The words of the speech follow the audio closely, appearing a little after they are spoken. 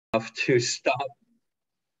To stop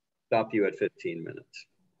you at 15 minutes.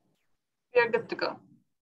 We are good to go.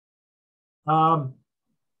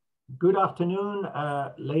 Good afternoon,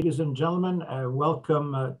 ladies and gentlemen.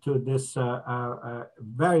 Welcome to this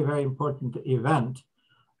very, very important event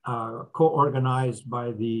co-organized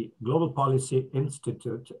by the Global Policy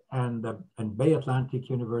Institute and Bay Atlantic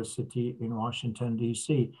University in Washington,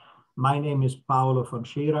 D.C. My name is Paolo von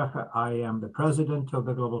Schirach. I am the president of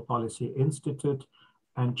the Global Policy Institute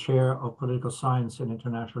and chair of political science and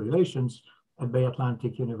international relations at Bay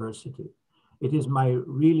Atlantic University. It is my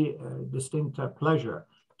really distinct pleasure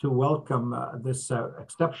to welcome this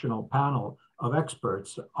exceptional panel of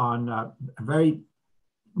experts on a very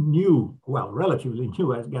new, well, relatively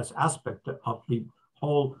new, I guess, aspect of the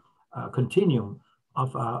whole continuum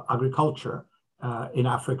of agriculture in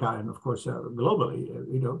Africa and, of course, globally.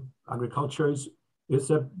 You know, agriculture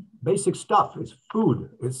is a basic stuff. It's food.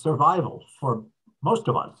 It's survival for most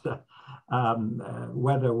of us,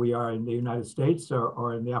 whether we are in the United States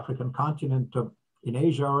or in the African continent, or in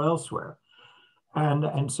Asia or elsewhere.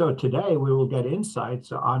 And so today we will get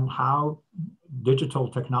insights on how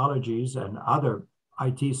digital technologies and other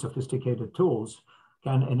IT sophisticated tools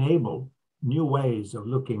can enable new ways of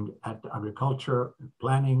looking at agriculture,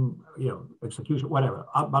 planning, you know, execution, whatever.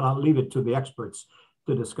 But I'll leave it to the experts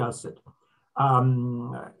to discuss it.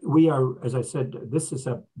 We are, as I said, this is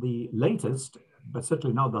the latest, but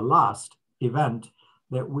certainly not the last event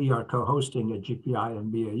that we are co-hosting at GPI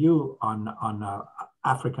and BAU on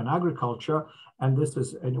African agriculture. And this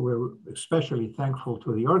is, and we're especially thankful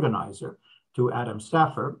to the organizer, to Adam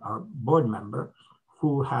Saffer, our board member,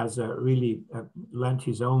 who has really lent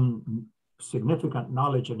his own significant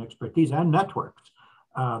knowledge and expertise and networks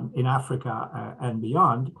in Africa and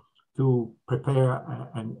beyond to prepare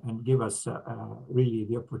and give us really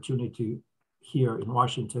the opportunity here in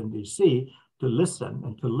Washington, D.C. to listen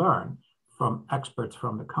and to learn from experts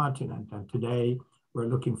from the continent. And today we're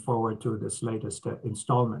looking forward to this latest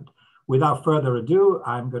installment. Without further ado,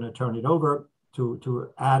 I'm going to turn it over to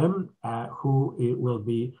Adam, who will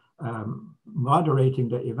be moderating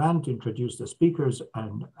the event, introduce the speakers,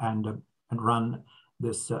 and run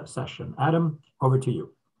this session. Adam, over to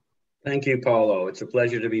you. Thank you, Paolo. It's a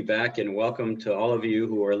pleasure to be back, and welcome to all of you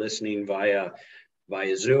who are listening via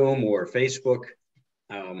Zoom or Facebook.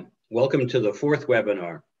 Welcome to the fourth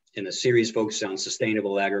webinar in a series focused on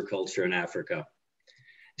sustainable agriculture in Africa.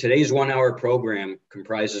 Today's one-hour program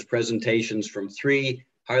comprises presentations from three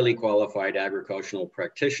highly qualified agricultural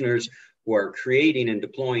practitioners who are creating and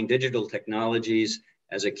deploying digital technologies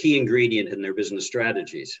as a key ingredient in their business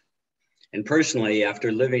strategies. And personally, after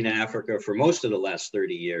living in Africa for most of the last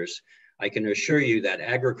 30 years, I can assure you that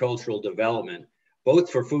agricultural development, both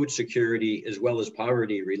for food security as well as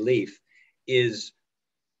poverty relief, has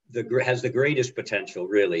the greatest potential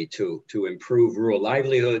really to improve rural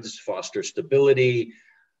livelihoods, foster stability,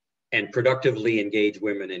 and productively engage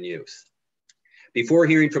women and youth. Before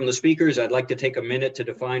hearing from the speakers, I'd like to take a minute to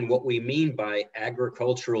define what we mean by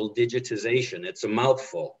agricultural digitization. It's a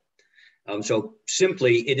mouthful. So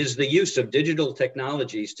simply, it is the use of digital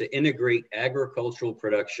technologies to integrate agricultural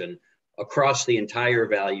production across the entire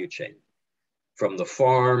value chain, from the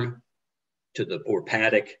farm to the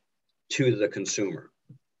paddock to the consumer.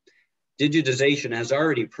 Digitization has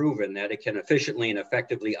already proven that it can efficiently and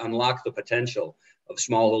effectively unlock the potential of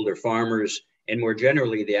smallholder farmers and more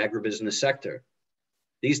generally the agribusiness sector.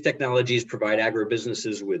 These technologies provide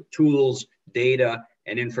agribusinesses with tools, data,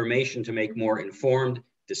 and information to make more informed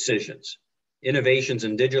decisions. Innovations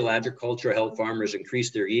in digital agriculture help farmers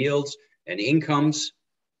increase their yields and incomes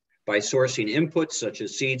by sourcing inputs such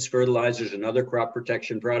as seeds, fertilizers, and other crop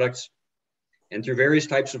protection products. And through various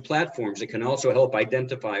types of platforms, it can also help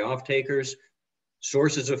identify off-takers,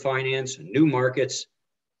 sources of finance, new markets,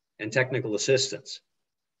 and technical assistance.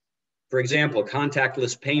 For example,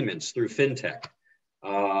 contactless payments through fintech,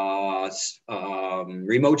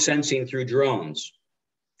 remote sensing through drones,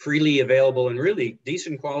 freely available and really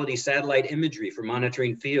decent quality satellite imagery for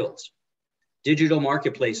monitoring fields, digital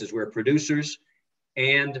marketplaces where producers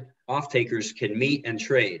and off-takers can meet and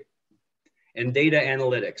trade, and data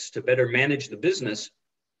analytics to better manage the business,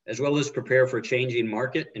 as well as prepare for changing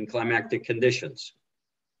market and climatic conditions.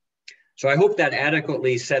 So I hope that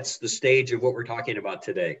adequately sets the stage of what we're talking about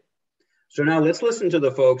today. So now let's listen to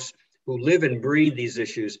the folks who live and breathe these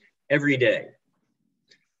issues every day.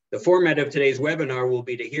 The format of today's webinar will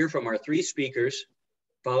be to hear from our three speakers,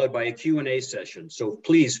 followed by a Q&A session. So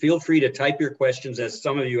please feel free to type your questions, as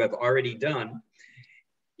some of you have already done,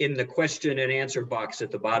 in the question and answer box at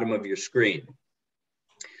the bottom of your screen.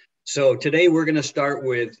 So today we're going to start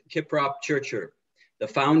with Kiprop Chirchir, the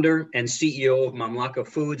founder and CEO of Mamlaka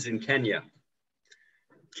Foods in Kenya.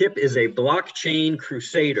 Kip is a blockchain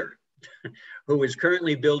crusader who is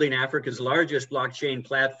currently building Africa's largest blockchain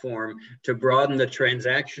platform to broaden the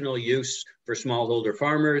transactional use for smallholder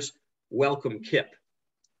farmers. Welcome, Kip.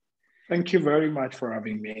 Thank you very much for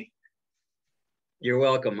having me. You're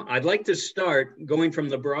welcome. I'd like to start going from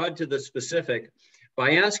the broad to the specific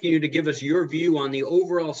by asking you to give us your view on the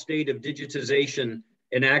overall state of digitization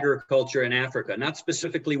in agriculture in Africa, not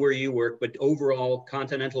specifically where you work, but overall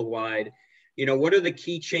continental wide. You know, what are the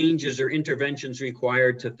key changes or interventions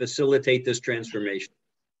required to facilitate this transformation?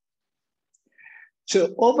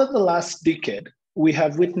 So over the last decade, we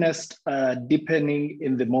have witnessed a deepening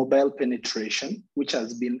in the mobile penetration, which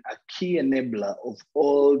has been a key enabler of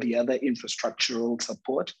all the other infrastructural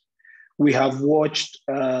support. We have watched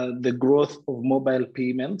the growth of mobile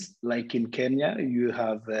payments, like in Kenya, you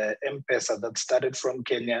have M-Pesa that started from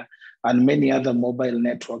Kenya, and many other mobile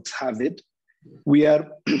networks have it. We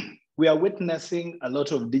are witnessing a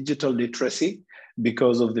lot of digital literacy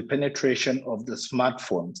because of the penetration of the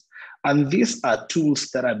smartphones. And these are tools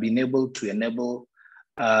that have been able to enable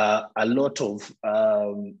a lot of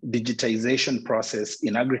digitization process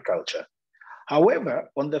in agriculture. However,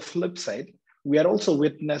 on the flip side, we are also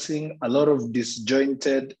witnessing a lot of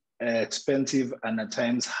disjointed, expensive, and at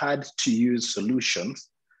times hard to use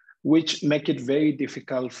solutions, which make it very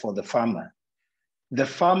difficult for the farmer. The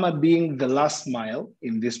farmer being the last mile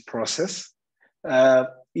in this process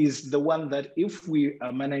is the one that if we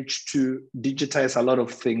manage to digitize a lot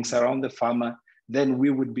of things around the farmer, then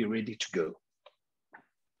we would be ready to go.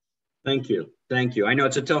 Thank you. Thank you. I know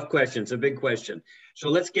it's a tough question. It's a big question. So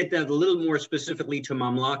let's get that a little more specifically to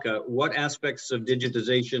Mamlaka. What aspects of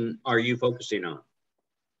digitization are you focusing on?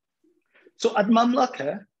 So at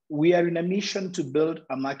Mamlaka, we are in a mission to build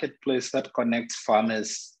a marketplace that connects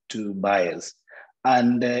farmers to buyers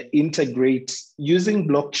and integrate using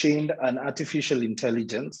blockchain and artificial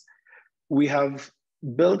intelligence. We have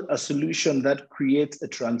built a solution that creates a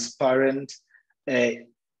transparent,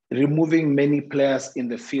 removing many players in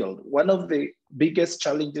the field. One of the biggest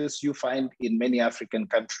challenges you find in many African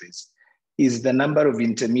countries is the number of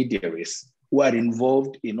intermediaries who are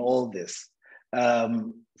involved in all this.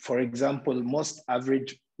 For example, most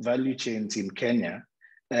average value chains in Kenya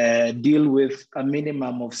deal with a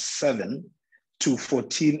minimum of 7 to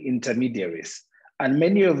 14 intermediaries. And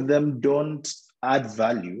many of them don't add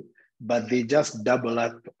value, but they just double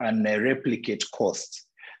up and replicate costs.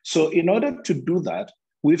 So in order to do that,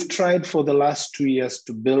 we've tried for the last 2 years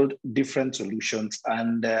to build different solutions.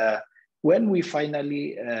 And when we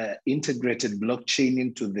finally integrated blockchain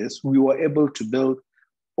into this, we were able to build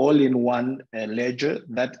all-in-one ledger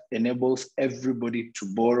that enables everybody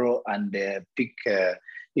to borrow and pick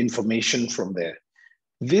information from there.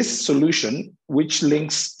 This solution, which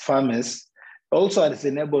links farmers, also has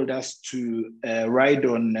enabled us to ride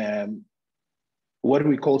on what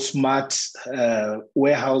we call smart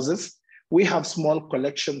warehouses. We have small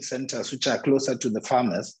collection centers which are closer to the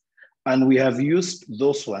farmers, and we have used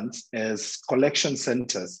those ones as collection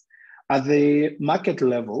centers. At the market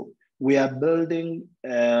level, we are building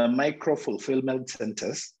micro-fulfillment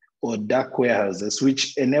centers or dark warehouses,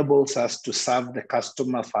 which enables us to serve the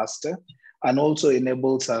customer faster and also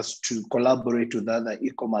enables us to collaborate with other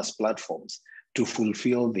e-commerce platforms to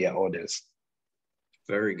fulfill their orders.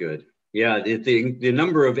 Very good. Yeah, the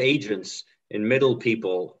number of agents and middle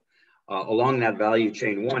people along that value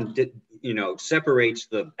chain, one, separates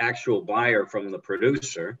the actual buyer from the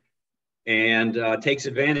producer and takes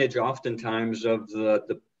advantage oftentimes of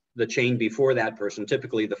the chain before that person,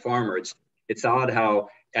 typically the farmer. It's odd how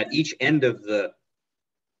at each end of the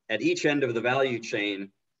value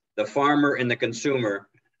chain, the farmer and the consumer,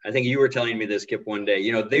 I think you were telling me this, Kip, one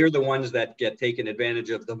day, they're the ones that get taken advantage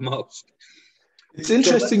of the most. It's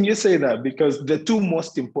interesting you say that, because the two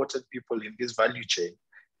most important people in this value chain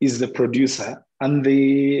is the producer and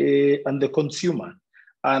the consumer.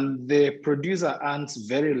 And the producer earns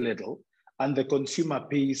very little and the consumer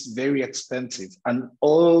pays very expensive. And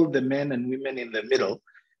all the men and women in the middle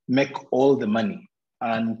make all the money,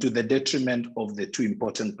 and to the detriment of the two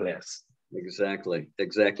important players.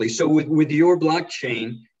 Exactly. So with your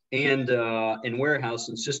blockchain and in warehouse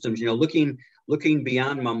and systems, looking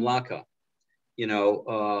beyond Mamlaka,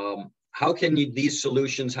 how can these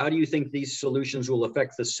solutions, how do you think these solutions will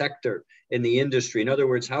affect the sector in the industry? In other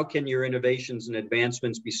words, how can your innovations and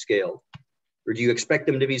advancements be scaled? Or do you expect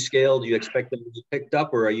them to be scaled? Do you expect them to be picked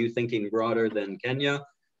up, or are you thinking broader than Kenya?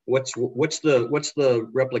 What's the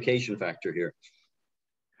replication factor here?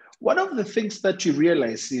 One of the things that you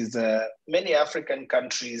realize is many African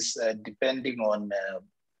countries, depending on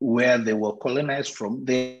where they were colonized from,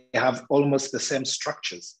 they have almost the same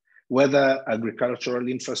structures, whether agricultural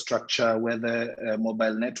infrastructure, whether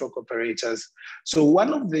mobile network operators. So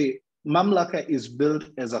one of the Mamlaka is built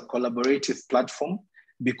as a collaborative platform,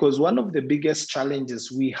 because one of the biggest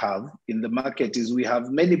challenges we have in the market is we have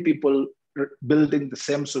many people building the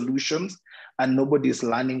same solutions and nobody is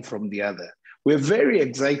learning from the other. We're very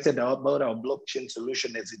excited about our blockchain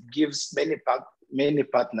solution as it gives many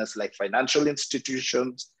partners like financial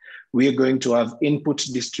institutions. We are going to have input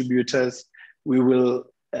distributors. We will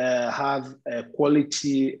have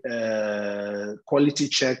quality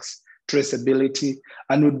checks, traceability,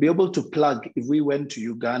 and we'd be able to plug. If we went to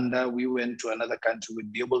Uganda, we went to another country,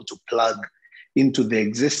 we'd be able to plug into the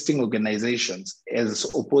existing organizations as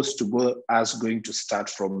opposed to going to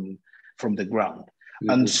start from the ground. Mm-hmm.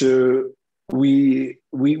 And so we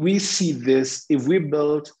see this, if we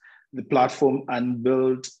build the platform and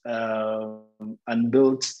build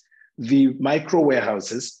the micro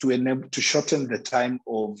warehouses to shorten the time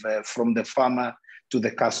of from the farmer to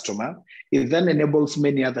the customer, it then enables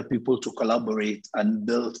many other people to collaborate and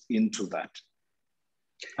build into that.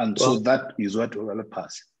 And so that is what we will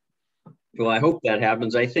pass. Well, I hope that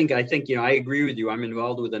happens. I think, you know, I agree with you. I'm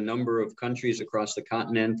involved with a number of countries across the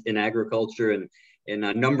continent in agriculture, and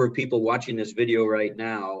a number of people watching this video right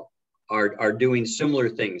now are doing similar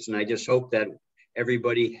things. And I just hope that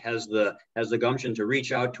everybody has the gumption to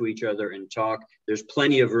reach out to each other and talk. There's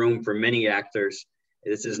plenty of room for many actors.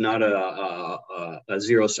 This is not a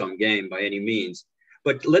zero-sum game by any means.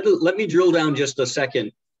 But let me drill down just a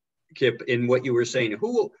second, Kip, in what you were saying.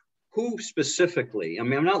 Who specifically, I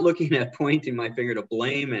mean, I'm not looking at pointing my finger to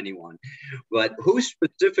blame anyone, but who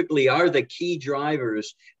specifically are the key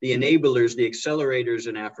drivers, the enablers, the accelerators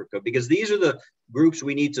in Africa? Because these are the groups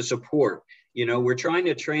we need to support. You know, we're trying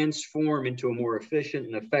to transform into a more efficient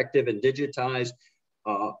and effective and digitized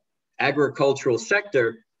agricultural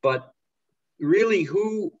sector, but really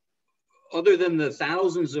who, other than the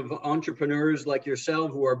thousands of entrepreneurs like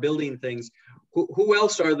yourself who are building things, who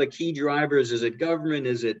else are the key drivers? Is it government?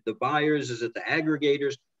 Is it the buyers? Is it the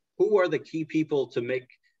aggregators? Who are the key people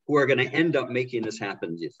who are going to end up making this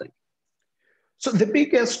happen, do you think? So the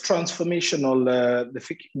biggest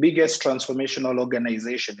transformational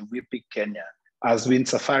organization, if we pick Kenya, has been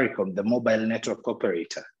Safaricom, the mobile network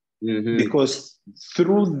operator. Mm-hmm. Because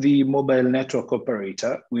through the mobile network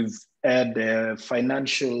operator, we've had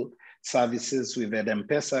financial services, we've had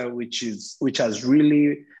M-Pesa, which has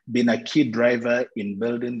really been a key driver in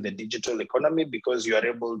building the digital economy, because you are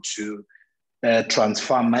able to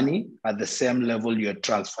transfer money at the same level you're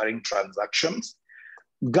transferring transactions.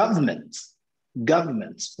 Governments,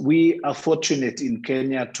 we are fortunate in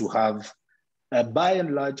Kenya to have, by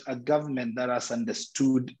and large, a government that has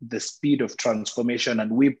understood the speed of transformation,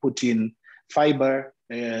 and we put in fiber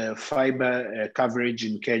coverage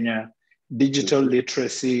in Kenya. Digital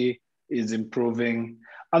literacy is improving.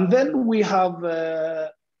 And then we have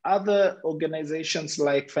other organizations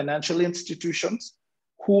like financial institutions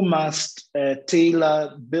who must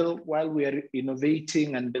build while we are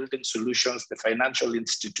innovating and building solutions, the financial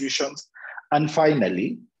institutions. And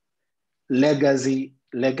finally, legacy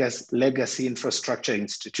infrastructure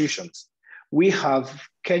institutions. We have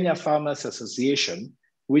Kenya Farmers Association,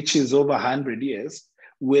 which is over 100 years,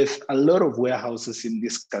 with a lot of warehouses in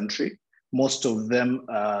this country, most of them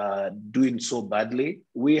doing so badly.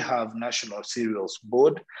 We have National Cereals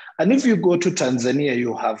Board. And if you go to Tanzania,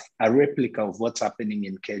 you have a replica of what's happening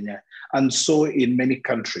in Kenya, and so in many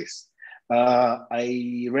countries.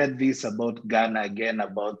 I read this about Ghana again,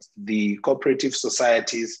 about the cooperative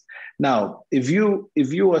societies. Now, if you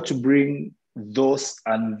were to bring those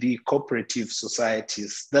and the cooperative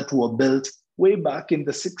societies that were built way back in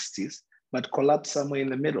the 60s, but collapsed somewhere in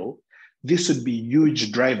the middle, this would be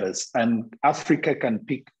huge drivers, and Africa can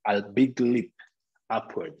pick a big leap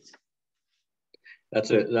upwards.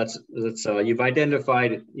 You've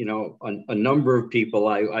identified, you know, a number of people.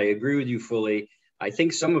 I agree with you fully. I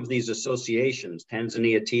think some of these associations,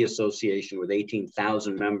 Tanzania Tea Association with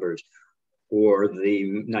 18,000 members, or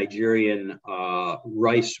the Nigerian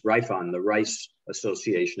RIFAN, the Rice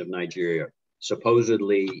Association of Nigeria,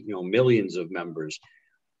 supposedly, you know, millions of members.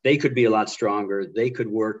 They could be a lot stronger. They could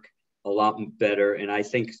work a lot better. And I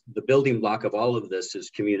think the building block of all of this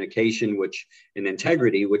is communication, and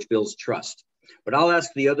integrity, which builds trust. But I'll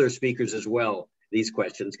ask the other speakers as well these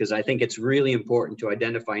questions, because I think it's really important to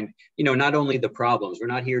identify, you know, not only the problems. We're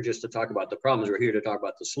not here just to talk about the problems. We're here to talk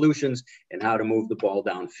about the solutions and how to move the ball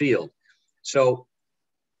downfield. So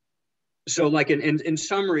like in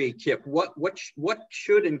summary, Kip, what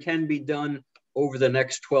should and can be done over the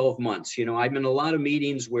next 12 months? You know, I'm in a lot of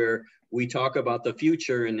meetings where we talk about the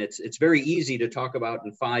future, and it's very easy to talk about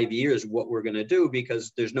in 5 years what we're going to do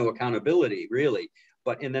because there's no accountability really.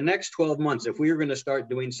 But in the next 12 months, if we were going to start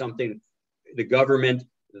doing something, the government,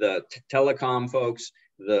 the telecom folks,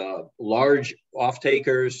 the large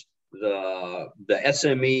off-takers, the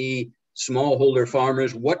SME, smallholder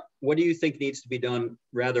farmers, what do you think needs to be done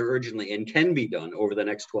rather urgently and can be done over the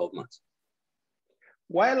next 12 months?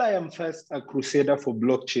 While I am first a crusader for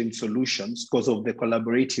blockchain solutions because of the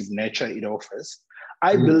collaborative nature it offers,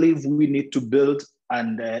 I believe we need to build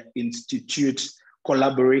and institute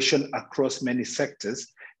collaboration across many sectors.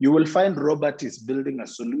 You will find Robert is building a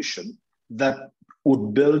solution that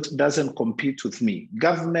doesn't compete with me.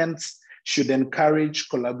 Governments should encourage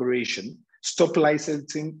collaboration, stop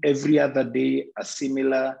licensing every other day a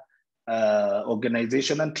similar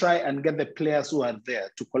organization, and try and get the players who are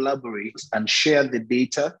there to collaborate and share the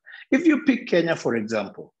data. If you pick Kenya, for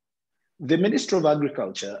example, the Ministry of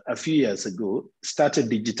Agriculture a few years ago started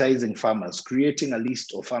digitizing farmers, creating a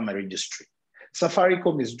list of farmer registry.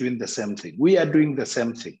 Safaricom is doing the same thing. We are doing the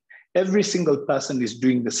same thing. Every single person is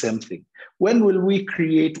doing the same thing. When will we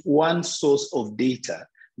create one source of data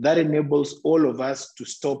that enables all of us to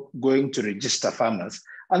stop going to register farmers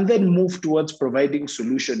and then move towards providing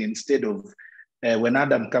solution instead of when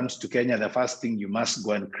Adam comes to Kenya, the first thing you must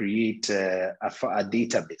go and create a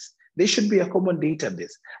database. There should be a common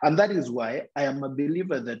database. And that is why I am a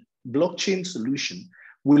believer that blockchain solution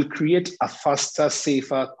will create a faster,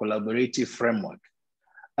 safer, collaborative framework.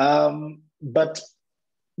 But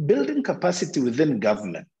building capacity within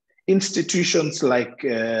government, institutions like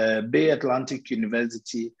Bay Atlantic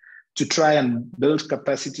University, to try and build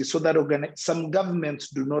capacity so that some governments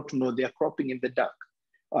do not know they're cropping in the dark.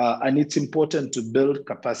 And it's important to build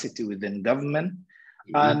capacity within government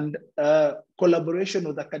and collaboration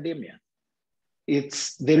with academia.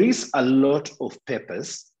 There is a lot of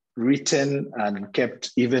papers written and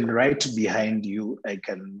kept even right behind you. I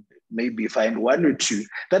can maybe find one or two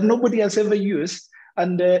that nobody has ever used.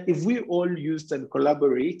 And if we all used and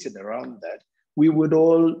collaborated around that, we would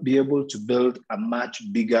all be able to build a much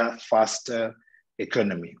bigger, faster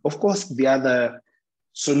economy. Of course, the other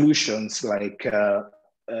solutions like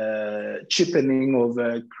cheapening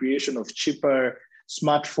of creation of cheaper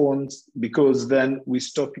smartphones, because then we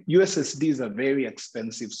stop. USSD is a very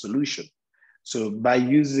expensive solution. So by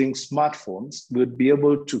using smartphones, we'd be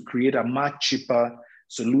able to create a much cheaper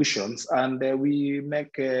solutions, and we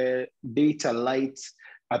make data light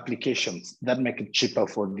applications that make it cheaper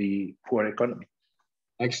for the poor economy.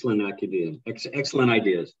 Excellent ideas. Excellent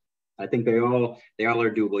ideas. I think they all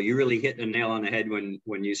are doable. You really hit the nail on the head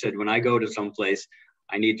when you said, when I go to some place,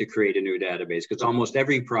 I need to create a new database, because almost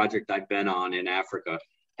every project I've been on in Africa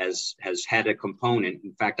has had a component.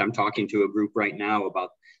 In fact, I'm talking to a group right now about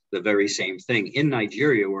the very same thing in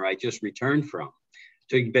Nigeria, where I just returned from,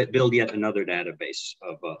 to build yet another database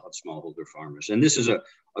of smallholder farmers. And this is a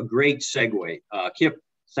great segue. Kip,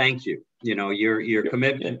 thank you. You know, your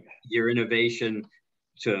commitment, your innovation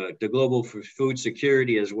to the global food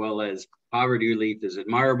security as well as poverty relief is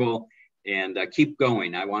admirable, and keep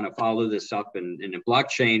going. I want to follow this up, and the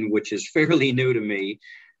blockchain, which is fairly new to me,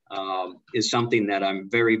 is something that I'm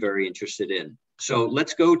very, very interested in. So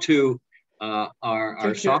let's go to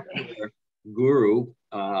our software guru,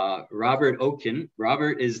 Robert Okine.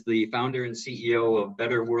 Robert is the founder and CEO of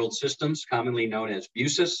Better World Systems, commonly known as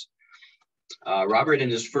BUSYS. Robert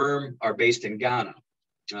and his firm are based in Ghana.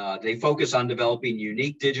 They focus on developing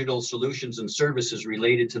unique digital solutions and services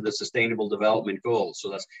related to the Sustainable Development Goals. So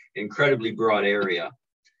that's an incredibly broad area.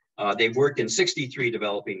 They've worked in 63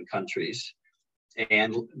 developing countries.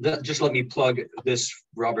 And just let me plug this,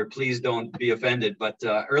 Robert, please don't be offended. But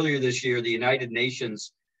earlier this year, the United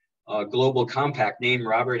Nations Global Compact named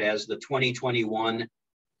Robert as the 2021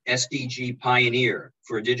 SDG Pioneer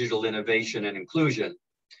for Digital Innovation and Inclusion.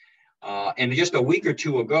 And just a week or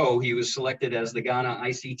two ago, he was selected as the Ghana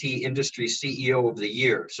ICT Industry CEO of the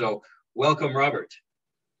Year. So welcome, Robert.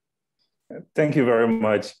 Thank you very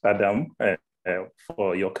much, Adam,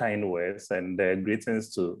 for your kind words, and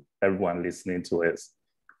greetings to everyone listening to us.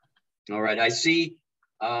 All right, I see.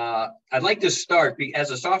 I'd like to start, as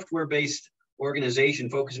a software-based organization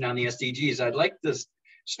focusing on the SDGs, I'd like to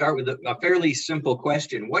start with a fairly simple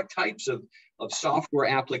question. What types of software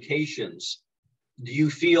applications do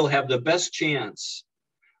you feel have the best chance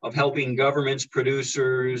of helping governments,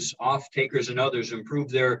 producers, off-takers, and others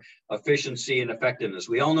improve their efficiency and effectiveness?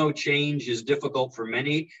 We all know change is difficult for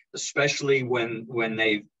many, especially when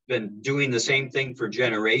they've been doing the same thing for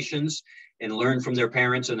generations and learned from their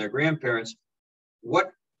parents and their grandparents.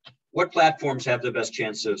 What platforms have the best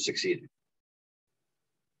chance of succeeding?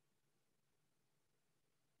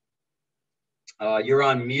 You're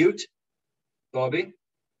on mute, Bobby.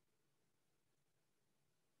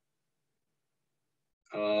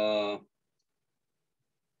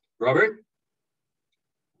 Robert,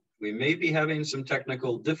 we may be having some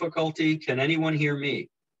technical difficulty. Can anyone hear me?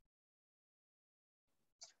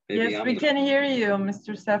 Maybe Yes, we can hear you,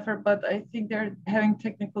 Mr. Saffer, but I think they're having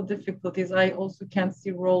technical difficulties. I also can't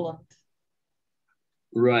see Roland.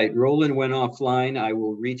 Right, Roland went offline. I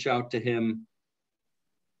will reach out to him.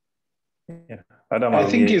 Yeah. Adam, I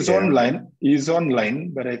think he's online. He's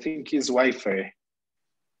online, but I think he's Wi-Fi.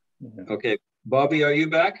 Yeah. Okay, Bobby, are you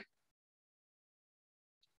back?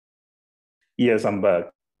 Yes, I'm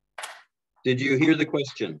back. Did you hear the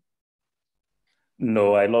question?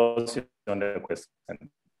 No, I lost you on the question.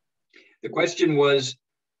 The question was,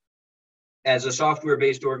 as a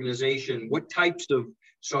software-based organization, what types of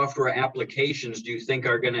software applications do you think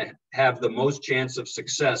are going to have the most chance of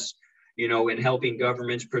success, you know, in helping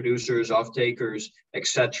governments, producers, off-takers, et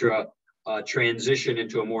cetera, transition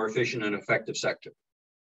into a more efficient and effective sector?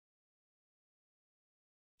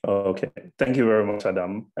 Okay, thank you very much,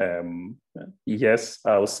 Adam. Yes,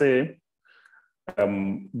 I'll say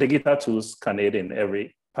digital tools can aid in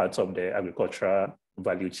every part of the agricultural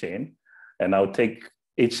value chain. And I'll take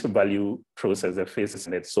each value process that faces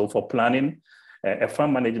in it. So for planning, a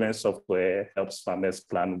farm management software helps farmers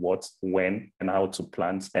plan what, when, and how to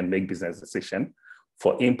plant and make business decisions.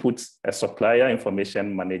 For inputs, a supplier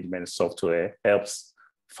information management software helps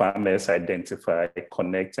farmers identify,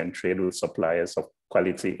 connect, and trade with suppliers of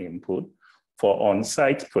quality input. For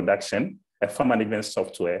on-site production, a farm management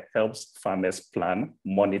software helps farmers plan,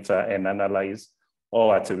 monitor, and analyze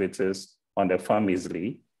all activities on the farm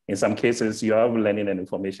easily. In some cases, you have learning and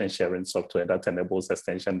information sharing software that enables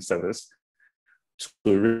extension service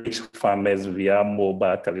to reach farmers via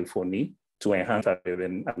mobile telephony to enhance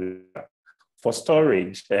revenue. For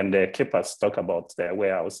storage, and Kiprop talk about the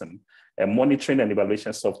warehousing, monitoring and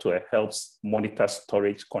evaluation software helps monitor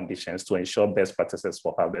storage conditions to ensure best practices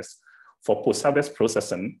for harvest. For post-harvest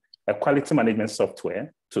processing, a quality management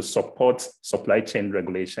software to support supply chain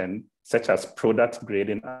regulation, such as product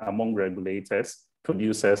grading among regulators,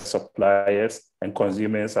 producers, suppliers, and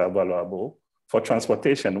consumers are valuable. For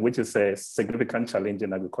transportation, which is a significant challenge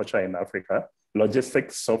in agriculture in Africa,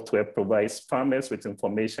 logistics software provides farmers with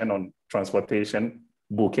information on transportation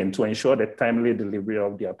booking to ensure the timely delivery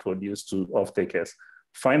of their produce to off-takers.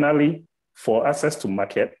 Finally, for access to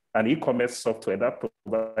market, an e-commerce software that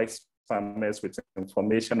provides farmers with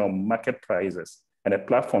information on market prices and a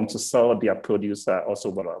platform to sell their produce are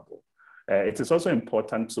also valuable. It is also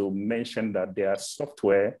important to mention that there are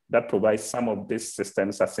software that provides some of these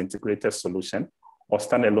systems as integrated solution or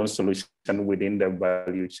standalone solution within the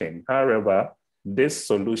value chain. However, this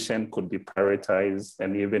solution could be prioritized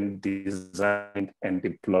and even designed and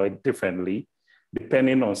deployed differently,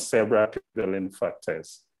 depending on several prevailing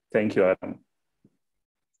factors. Thank you, Adam.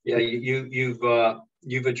 Yeah,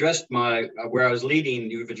 you've addressed where I was leading.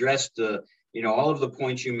 You've addressed all of the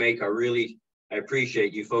points you make are really, I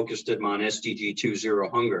appreciate you focused them on SDG 2.0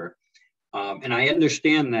 hunger. And I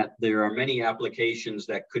understand that there are many applications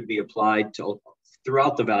that could be applied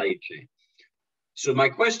throughout the value chain. So my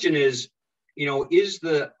question is, in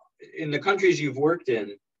the countries you've worked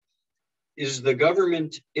in, is the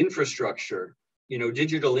government infrastructure,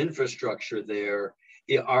 digital infrastructure there,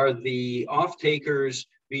 are the off-takers,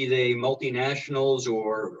 be they multinationals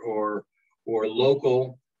or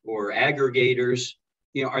local or aggregators,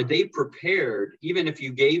 are they prepared, even if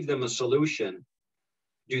you gave them a solution,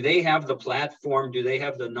 do they have the platform, do they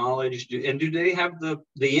have the knowledge, and do they have the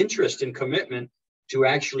interest and commitment to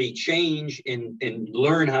actually change and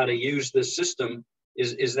learn how to use this system?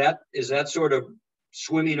 Is that sort of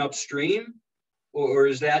swimming upstream? Or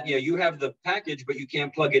is that, you have the package, but you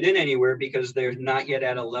can't plug it in anywhere because they're not yet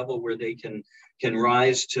at a level where they can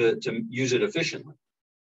rise to use it efficiently?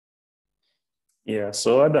 Yeah,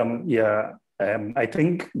 so Adam, I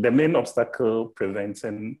think the main obstacle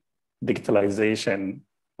preventing digitalization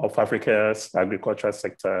of Africa's agricultural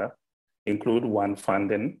sector include one,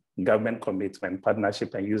 funding, government commitment,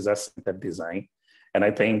 partnership, and user-centered design. And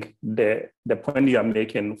I think the point you are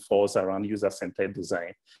making falls around user-centered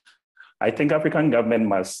design. I think African government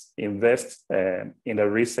must invest in the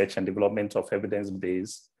research and development of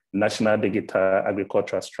evidence-based national digital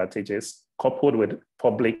agricultural strategies coupled with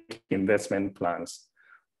public investment plans.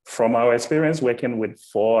 From our experience working with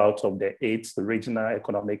 4 out of the 8 regional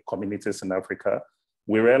economic communities in Africa,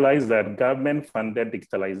 we realized that government-funded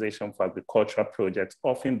digitalization for agricultural projects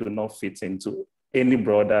often do not fit into any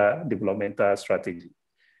broader developmental strategy.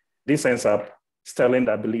 This ends up stalling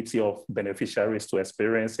the ability of beneficiaries to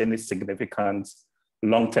experience any significant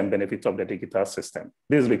long-term benefit of the digital system.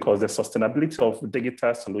 This is because the sustainability of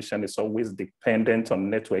digital solution is always dependent on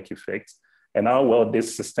network effects and how well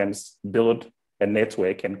these systems build a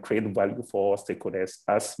network and create value for all stakeholders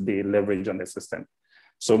as they leverage on the system.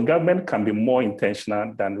 So government can be more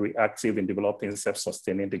intentional than reactive in developing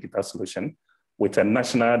self-sustaining digital solution with a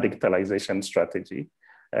national digitalization strategy.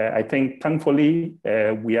 I think, thankfully,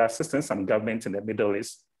 we are assisting some governments in the Middle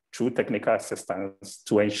East through technical assistance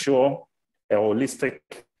to ensure a holistic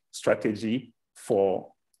strategy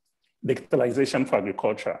for digitalization for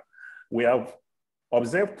agriculture. We have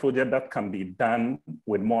observed projects that can be done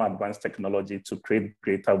with more advanced technology to create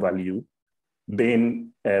greater value,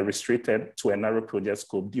 being restricted to a narrow project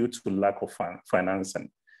scope due to lack of financing.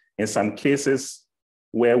 In some cases,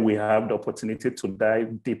 where we have the opportunity to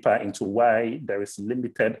dive deeper into why there is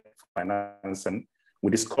limited financing,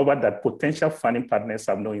 we discovered that potential funding partners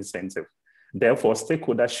have no incentive. Therefore,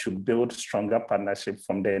 stakeholders should build stronger partnerships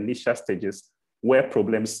from the initial stages where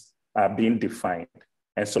problems are being defined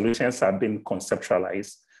and solutions are being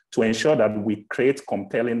conceptualized to ensure that we create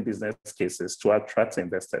compelling business cases to attract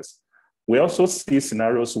investors. We also see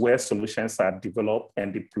scenarios where solutions are developed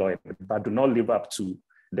and deployed, but do not live up to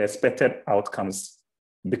the expected outcomes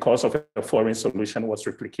because of a foreign solution was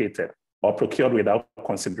replicated or procured without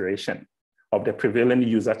consideration of the prevailing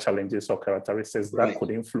user challenges or characteristics that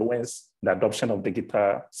could influence the adoption of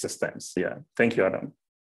digital systems. Yeah, thank you, Adam.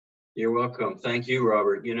 You're welcome. Thank you,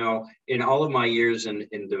 Robert. You know, in all of my years in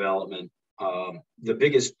development, the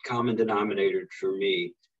biggest common denominator for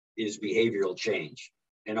me is behavioral change.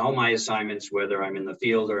 In all my assignments, whether I'm in the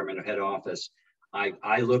field or I'm in a head office,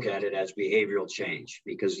 I look at it as behavioral change,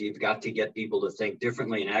 because you've got to get people to think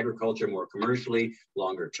differently in agriculture, more commercially,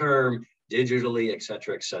 longer term, digitally, et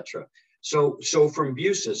cetera, et cetera. So from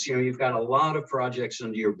BUSIS, you know, you've got a lot of projects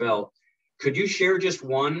under your belt. Could you share just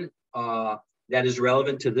one that is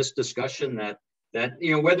relevant to this discussion that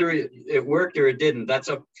you know, whether it worked or it didn't, that's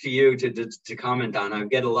up to you to comment on. I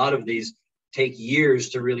get a lot of these take years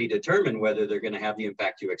to really determine whether they're going to have the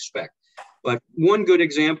impact you expect. But one good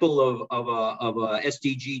example of a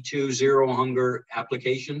SDG 2 zero hunger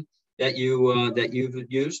application that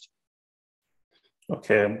you've used.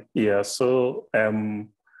 Okay, yeah. So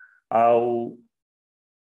I'll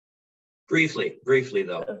briefly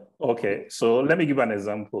though. Okay, so let me give an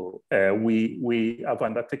example. We have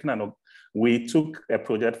undertaken we took a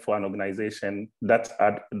project for an organization that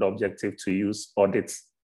had the objective to use audits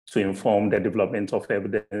to inform the development of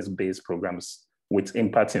evidence-based programs with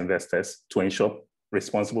impact investors to ensure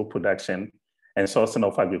responsible production and sourcing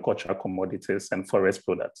of agricultural commodities and forest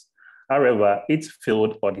products. However, its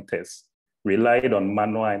field auditors relied on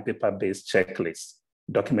manual and paper-based checklists,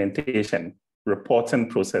 documentation, reporting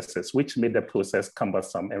processes, which made the process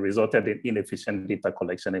cumbersome and resulted in inefficient data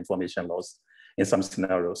collection information loss in some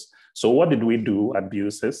scenarios. So what did we do at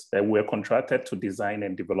BUSIS? We were contracted to design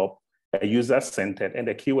and develop a user-centered, and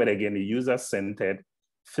the keyword again, a user-centered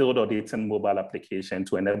field auditing mobile application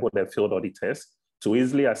to enable the field auditors to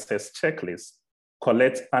easily access checklists,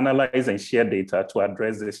 collect, analyze, and share data to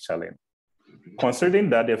address this challenge. Considering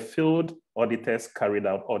that the field auditors carried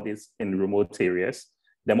out audits in remote areas,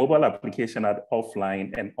 the mobile application had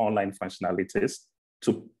offline and online functionalities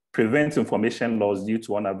to prevent information loss due to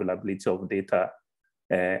unavailability of data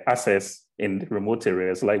access in remote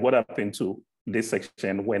areas, like what happened to this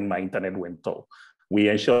section when my internet went off. We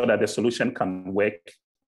ensure that the solution can work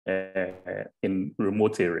in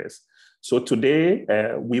remote areas. So today,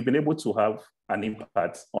 we've been able to have an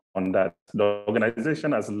impact on that. The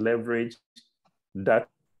organization has leveraged that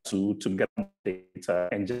to get data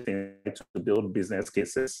and just to build business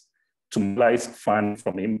cases, to mobilize funds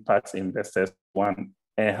from impact investors, one,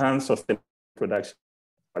 enhance sustainable production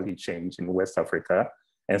value change in West Africa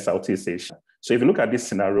and Southeast Asia. So if you look at this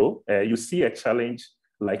scenario, you see a challenge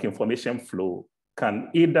like information flow can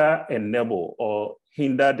either enable or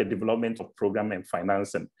hinder the development of program and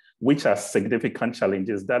financing, which are significant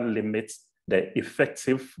challenges that limit the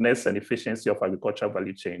effectiveness and efficiency of agricultural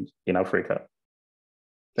value chain in Africa.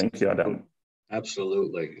 Thank you, Adam.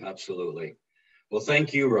 Absolutely, absolutely. Well,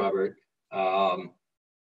 thank you, Robert. I'm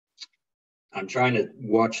trying to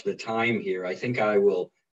watch the time here. I think I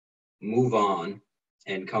will move on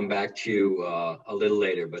and come back to you a little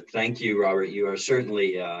later, but thank you, Robert. You are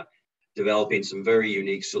certainly developing some very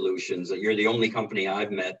unique solutions. You're the only company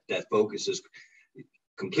I've met that focuses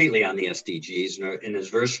completely on the SDGs and is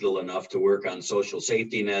versatile enough to work on social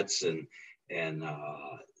safety nets and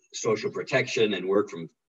social protection and work from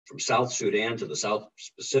South Sudan to the South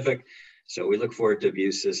Pacific. So we look forward to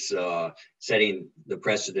BUSIS setting the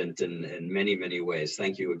precedent in many, many ways.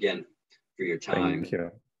 Thank you again for your time. Thank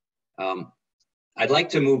you. I'd like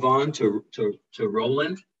to move on to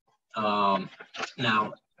Roland.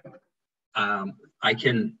 Now, I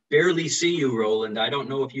can barely see you, Roland. I don't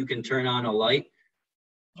know if you can turn on a light.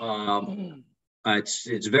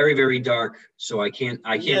 It's very, very dark, so I can't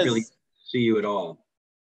really see you at all.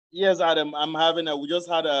 Yes, Adam, we just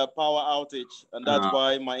had a power outage, and that's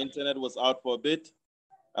why my internet was out for a bit.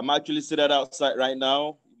 I'm actually sitting outside right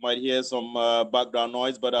now. You might hear some background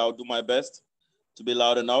noise, but I'll do my best to be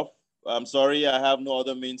loud enough. I'm sorry, I have no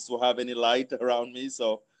other means to have any light around me.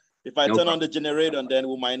 So if I turn on the generator, then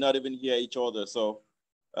we might not even hear each other. So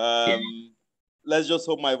let's just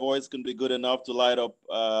hope my voice can be good enough to light up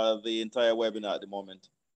the entire webinar at the moment.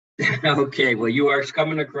 Okay, well, you are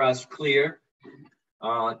coming across clear.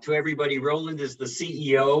 To everybody, Roland is the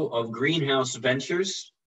CEO of Greenhouse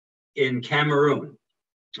Ventures in Cameroon.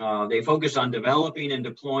 They focus on developing and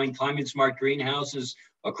deploying climate-smart greenhouses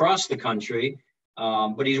across the country,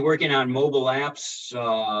 but he's working on mobile apps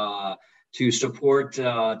to support,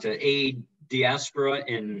 to aid diaspora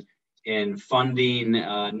in funding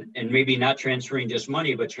and maybe not transferring just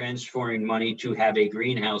money, but transferring money to have a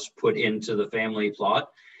greenhouse put into the family plot.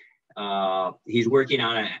 He's working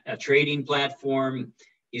on a trading platform.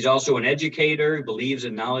 He's also an educator, believes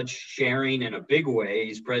in knowledge sharing in a big way.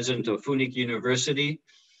 He's president of Funik University.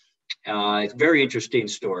 It's a very interesting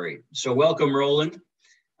story. So welcome, Roland.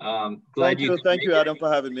 Thank you, Adam, for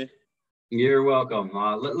having me. You're welcome.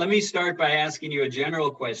 Let me start by asking you a general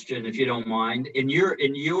question, if you don't mind. In your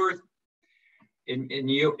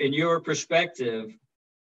perspective,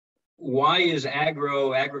 why is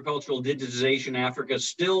agricultural digitization in Africa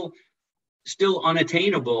still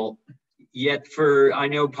unattainable? Yet I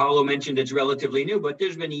know Paolo mentioned it's relatively new, but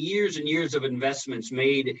there's been years and years of investments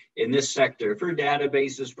made in this sector for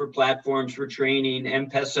databases, for platforms, for training,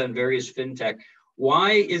 M-Pesa and various fintech.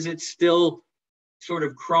 Why is it still sort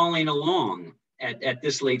of crawling along at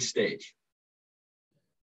this late stage?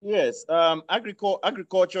 Yes,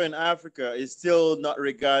 agriculture in Africa is still not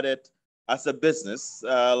regarded as a business,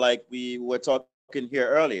 like we were talking here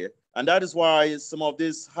earlier. And that is why some of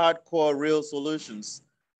these hardcore real solutions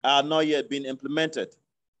are not yet being implemented.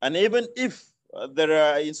 And even if there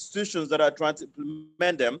are institutions that are trying to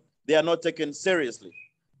implement them, they are not taken seriously.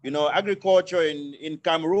 You know, agriculture in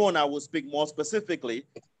Cameroon, I will speak more specifically,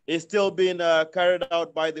 is still being carried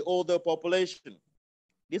out by the older population.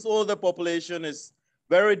 This older population is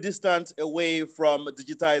very distant away from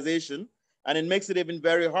digitization, and it makes it even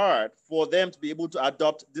very hard for them to be able to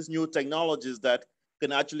adopt these new technologies that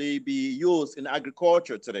can actually be used in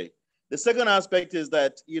agriculture today. The second aspect is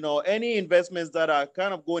that, you know, any investments that are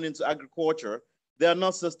kind of going into agriculture, they are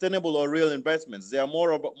not sustainable or real investments. They are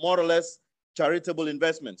more or less charitable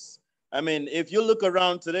investments. I mean, if you look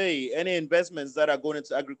around today, any investments that are going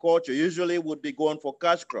into agriculture usually would be going for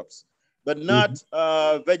cash crops, but not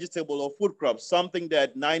vegetable or food crops, something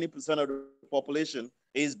that 90% of the population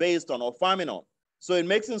is based on or farming on. So it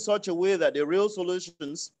makes in such a way that the real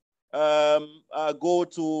solutions go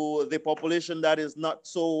to the population that is not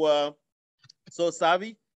so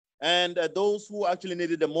savvy, and those who actually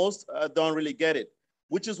need it the most don't really get it,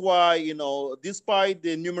 which is why, you know, despite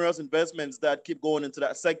the numerous investments that keep going into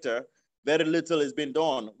that sector, very little is being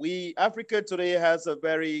done. Africa today has a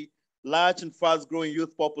very large and fast growing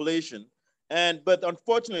youth population, but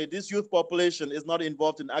unfortunately, this youth population is not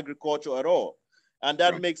involved in agriculture at all. And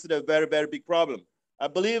that makes it a very, very big problem. I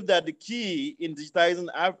believe that the key in digitizing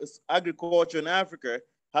agriculture in Africa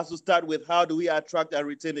has to start with how do we attract and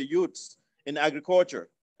retain the youths in agriculture.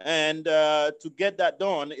 And to get that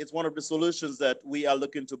done, it's one of the solutions that we are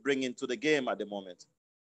looking to bring into the game at the moment.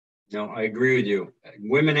 No, I agree with you.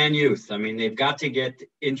 Women and youth, I mean, they've got to get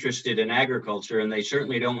interested in agriculture, and they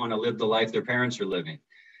certainly don't want to live the life their parents are living.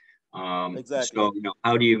 Exactly. So, you know,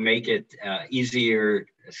 how do you make it easier,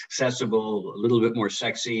 accessible, a little bit more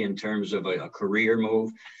sexy in terms of a career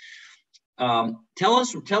move? Tell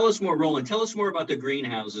us more, Roland. Tell us more about the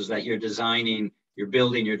greenhouses that you're designing, you're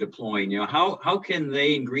building, you're deploying. You know, how can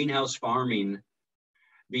they in greenhouse farming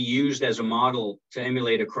be used as a model to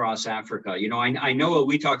emulate across Africa? You know, I know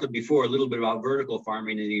we talked before a little bit about vertical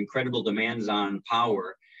farming and the incredible demands on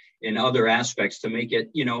power in other aspects to make it,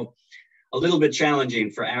 you know, a little bit challenging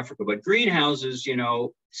for Africa, but greenhouses, you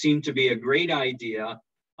know, seem to be a great idea.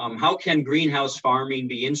 How can greenhouse farming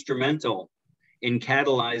be instrumental in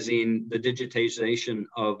catalyzing the digitization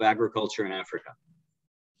of agriculture in Africa?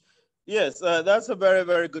 Yes, that's a very,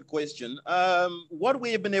 very good question. What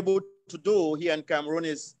we have been able to do here in Cameroon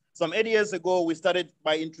is some 8 years ago, we started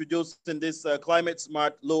by introducing this climate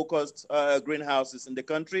smart, low cost greenhouses in the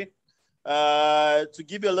country. To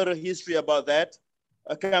give you a little history about that,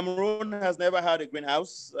 Cameroon has never had a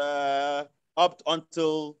greenhouse. up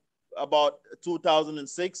until about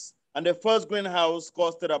 2006. And the first greenhouse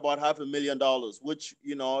costed about $500,000, which,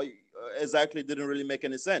 exactly didn't really make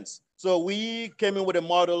any sense. So we came in with a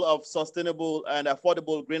model of sustainable and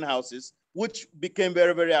affordable greenhouses, which became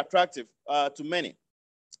very, very attractive to many.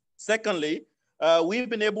 Secondly, we've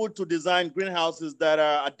been able to design greenhouses that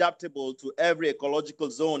are adaptable to every ecological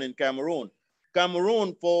zone in Cameroon.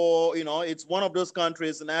 Cameroon, it's one of those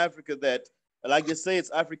countries in Africa that, like they say, it's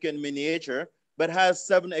African miniature, but has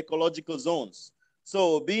 7 ecological zones.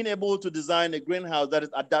 So being able to design a greenhouse that is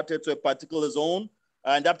adapted to a particular zone,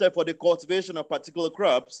 adapted for the cultivation of particular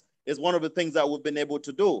crops, is one of the things that we've been able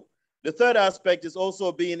to do. The third aspect is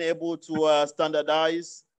also being able to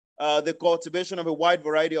standardize the cultivation of a wide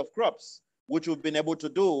variety of crops, which we've been able to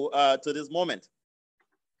do to this moment.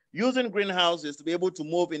 Using greenhouses to be able to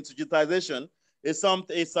move into digitization is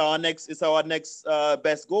our next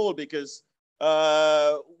best goal, because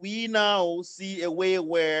we now see a way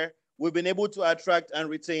where we've been able to attract and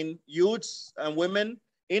retain youths and women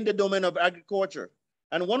in the domain of agriculture.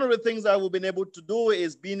 And one of the things that we've been able to do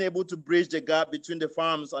is being able to bridge the gap between the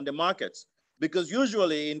farms and the markets. Because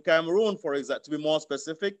usually in Cameroon, for example, to be more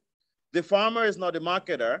specific, the farmer is not the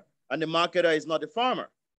marketer and the marketer is not the farmer.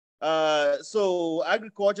 So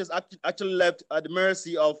agriculture is actually left at the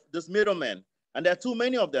mercy of this middleman. And there are too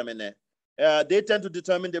many of them in there. They tend to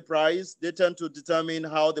determine the price. They tend to determine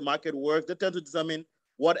how the market works. They tend to determine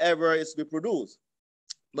whatever is to be produced.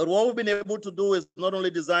 But what we've been able to do is not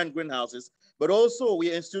only design greenhouses, but also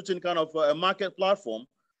we're instituting kind of a market platform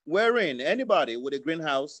wherein anybody with a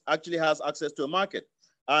greenhouse actually has access to a market,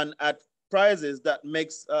 and at prices that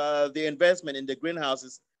makes the investment in the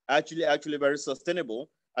greenhouses actually very sustainable,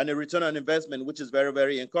 and a return on investment which is very,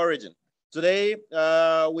 very encouraging. Today,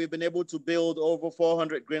 we've been able to build over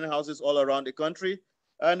 400 greenhouses all around the country,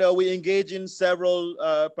 and we engage in several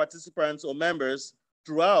participants or members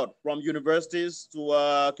throughout, from universities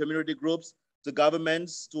to community groups, to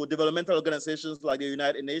governments, to developmental organizations like the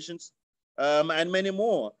United Nations, and many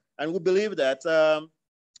more. And we believe that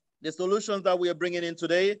the solutions that we are bringing in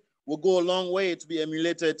today will go a long way to be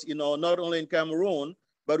emulated, not only in Cameroon,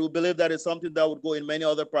 but we believe that it's something that would go in many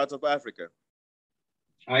other parts of Africa.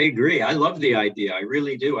 I agree. I love the idea. I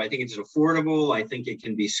really do. I think it's affordable. I think it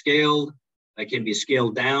can be scaled. It can be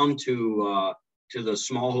scaled down to the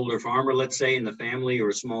smallholder farmer, let's say, in the family or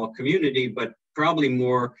a small community, but probably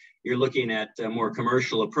more, you're looking at more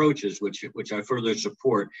commercial approaches, which I further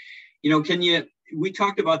support. We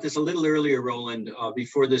talked about this a little earlier, Roland,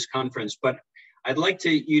 before this conference, but I'd like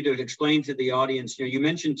you to explain to the audience, you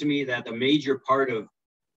mentioned to me that a major part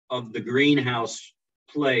of the greenhouse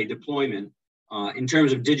deployment in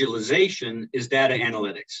terms of digitalization is data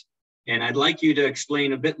analytics. And I'd like you to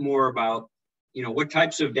explain a bit more about, what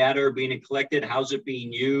types of data are being collected, how's it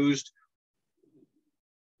being used,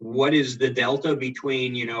 what is the delta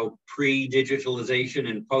between, pre-digitalization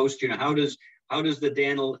and post, how does the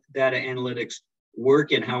data analytics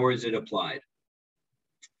work and how is it applied?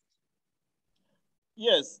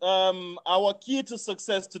 Yes, our key to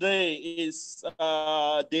success today is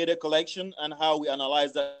data collection and how we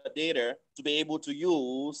analyze that data to be able to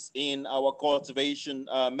use in our cultivation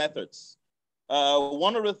methods.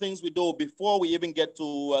 One of the things we do before we even get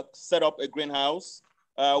to set up a greenhouse,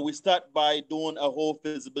 we start by doing a whole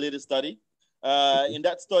feasibility study. In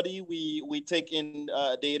that study, we take in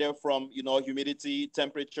data from, humidity,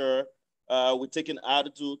 temperature, we take in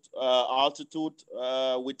altitude,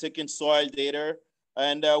 we take in soil data,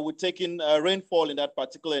 and we take in rainfall in that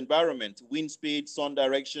particular environment, wind speed, sun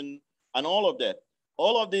direction, and all of that.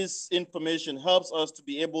 All of this information helps us to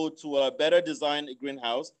be able to better design a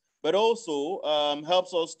greenhouse, but also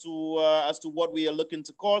helps us as to what we are looking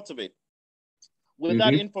to cultivate. With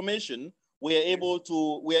that information, we are able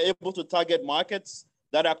to target markets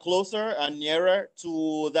that are closer and nearer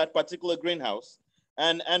to that particular greenhouse.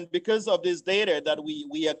 And because of this data that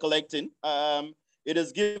we are collecting, it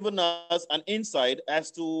has given us an insight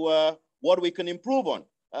as to what we can improve on.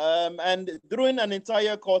 And during an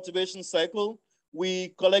entire cultivation cycle, we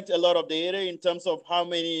collect a lot of data in terms of how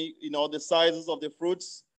many, the sizes of the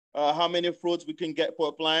fruits, how many fruits we can get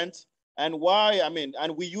per plant, and why,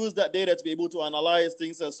 and we use that data to be able to analyze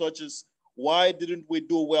things such as why didn't we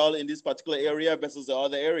do well in this particular area versus the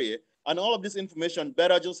other area. And all of this information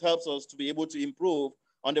better just helps us to be able to improve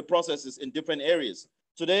on the processes in different areas.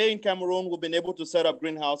 Today in Cameroon, we've been able to set up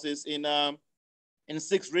greenhouses in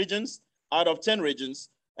 6 regions out of 10 regions.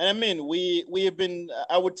 And we have been,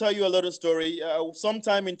 I would tell you a little story.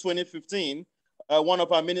 Sometime in 2015, one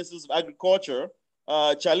of our ministers of agriculture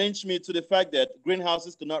challenged me to the fact that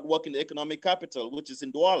greenhouses could not work in the economic capital, which is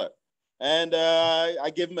in Douala. And I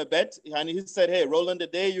gave him a bet, and he said, hey, Roland, the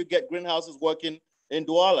day you get greenhouses working in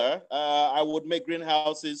Douala, I would make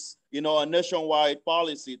greenhouses, a nationwide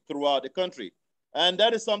policy throughout the country. And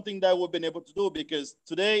that is something that we've been able to do, because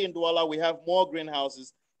today in Douala, we have more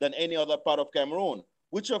greenhouses than any other part of Cameroon,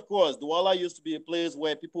 which of course, Douala used to be a place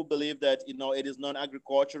where people believe that, it is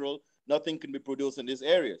non-agricultural, nothing can be produced in these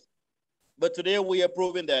areas. But today we are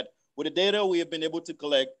proving that with the data we have been able to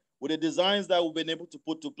collect, with the designs that we've been able to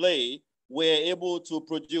put to play, we're able to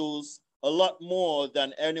produce a lot more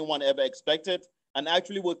than anyone ever expected. And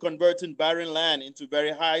actually we're converting barren land into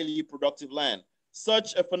very highly productive land.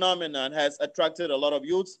 Such a phenomenon has attracted a lot of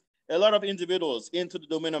youths, a lot of individuals into the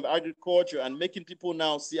domain of agriculture, and making people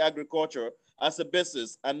now see agriculture as a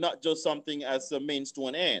business and not just something as a means to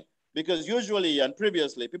an end. Because usually and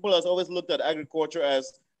previously, people have always looked at agriculture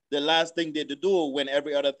as the last thing they do when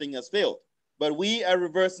every other thing has failed. But we are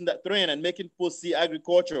reversing that trend and making people see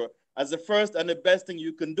agriculture as the first and the best thing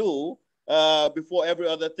you can do before every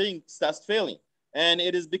other thing starts failing. And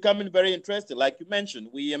it is becoming very interesting. Like you mentioned,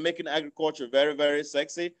 we are making agriculture very, very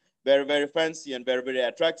sexy, very, very fancy, and very, very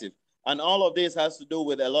attractive. And all of this has to do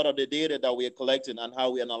with a lot of the data that we are collecting and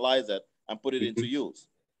how we analyze it and put it into use.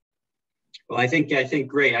 Well, I think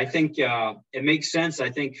great. I think it makes sense. I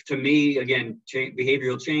think to me, again,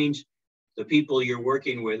 behavioral change, the people you're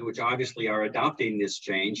working with, which obviously are adopting this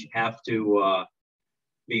change, have to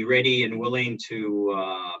be ready and willing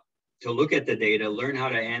to look at the data, learn how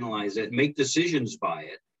to analyze it, make decisions by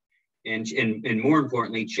it, and more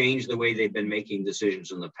importantly, change the way they've been making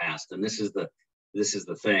decisions in the past. And this is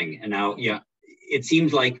the thing. And now, yeah, it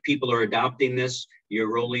seems like people are adopting this.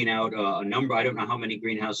 You're rolling out a number. I don't know how many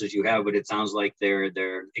greenhouses you have, but it sounds like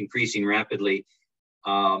they're increasing rapidly.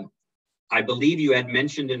 I believe you had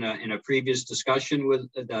mentioned in a previous discussion with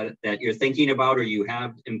that you're thinking about, or you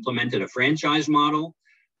have implemented, a franchise model.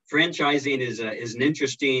 Franchising is an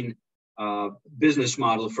interesting business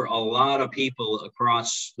model for a lot of people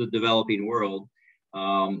across the developing world.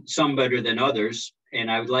 Some better than others. And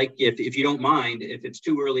I would like, if you don't mind, if it's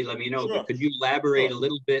too early, let me know. Sure. But could you elaborate a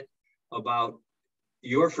little bit about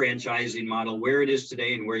your franchising model, where it is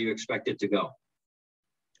today and where you expect it to go?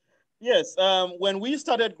 Yes, when we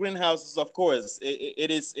started greenhouses, of course, it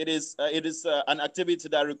is an activity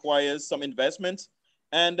that requires some investment.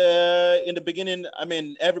 And in the beginning, I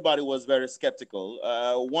mean, everybody was very skeptical.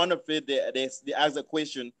 One of it, they asked the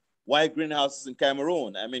question, why greenhouses in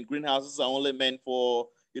Cameroon? I mean, greenhouses are only meant for,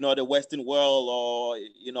 the Western world,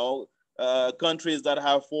 or, countries that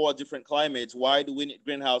have 4 different climates. Why do we need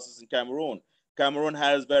greenhouses in Cameroon? Cameroon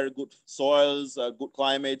has very good soils, good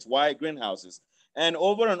climates. Why greenhouses? And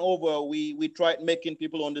over, we tried making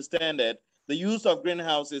people understand that the use of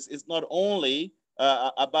greenhouses is not only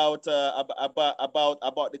about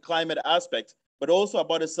the climate aspect, but also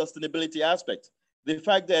about the sustainability aspect. The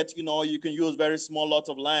fact that, you can use very small lots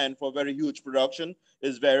of land for very huge production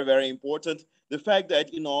is very, very important. The fact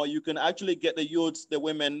that, you can actually get the youths, the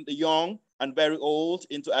women, the young and very old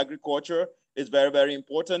into agriculture is very, very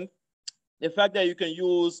important. The fact that you can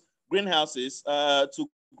use greenhouses to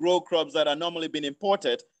grow crops that are normally being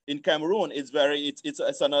imported in Cameroon is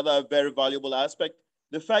it's another very valuable aspect.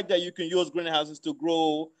 The fact that you can use greenhouses to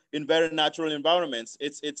grow in very natural environments,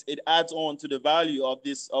 it adds on to the value of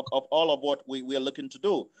all of what we are looking to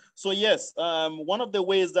do. So yes, one of the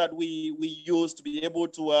ways that we use to be able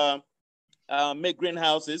to make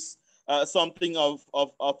greenhouses something of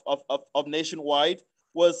nationwide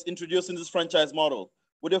was introducing this franchise model.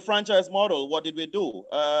 With the franchise model, what did we do?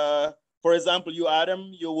 For example, you,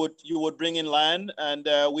 Adam, you would bring in land, and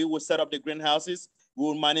we would set up the greenhouses. We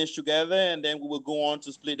will manage together, and then we will go on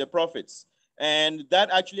to split the profits. And that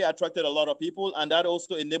actually attracted a lot of people, and that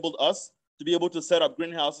also enabled us to be able to set up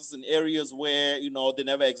greenhouses in areas where they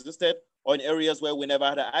never existed, or in areas where we never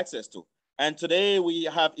had access to. And today we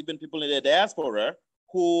have even people in the diaspora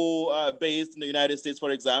who are based in the United States,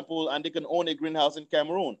 for example, and they can own a greenhouse in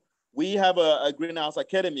Cameroon. We have a greenhouse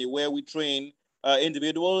academy where we train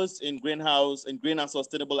individuals in greenhouse and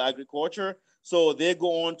sustainable agriculture. So they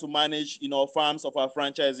go on to manage, farms of our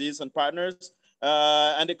franchisees and partners.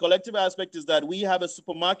 And the collective aspect is that we have a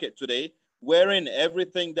supermarket today wherein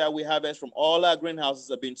everything that we harvest from all our greenhouses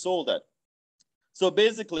are being sold at. So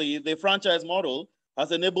basically, the franchise model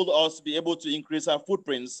has enabled us to be able to increase our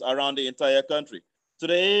footprints around the entire country.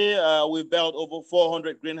 Today, we've built over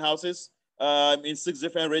 400 greenhouses in 6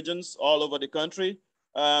 different regions all over the country.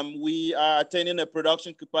 We are attaining a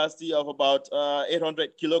production capacity of about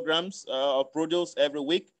 800 kilograms of produce every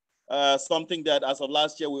week, something that as of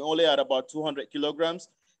last year, we only had about 200 kilograms.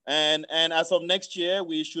 And as of next year,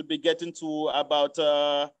 we should be getting to about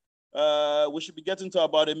We should be getting to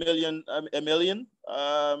about a million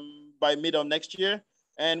by mid of next year.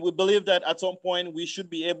 And we believe that at some point we should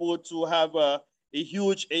be able to have a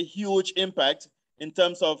huge impact in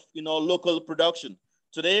terms of local production.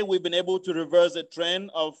 Today, we've been able to reverse the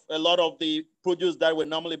trend of a lot of the produce that were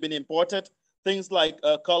normally being imported. Things like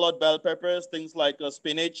colored bell peppers, things like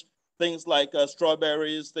spinach, things like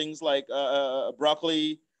strawberries, things like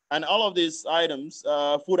broccoli, and all of these items,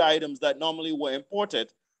 food items that normally were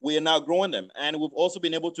imported, we are now growing them. And we've also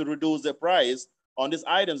been able to reduce the price on these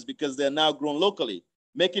items because they're now grown locally,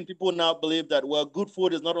 making people now believe that, well, good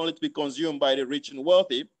food is not only to be consumed by the rich and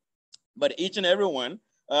wealthy, but each and everyone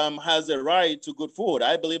has a right to good food.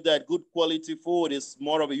 I believe that good quality food is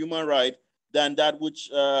more of a human right than that which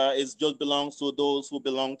is just belongs to those who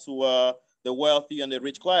belong to the wealthy and the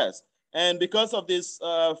rich class. And because of this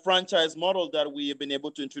franchise model that we have been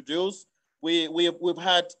able to introduce, we've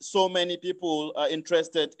had so many people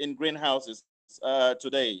interested in greenhouses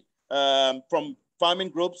today, from farming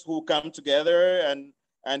groups who come together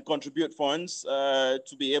and contribute funds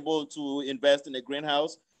to be able to invest in a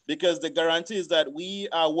greenhouse, because the guarantee is that we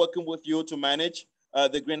are working with you to manage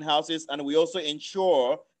the greenhouses, and we also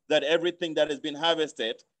ensure that everything that has been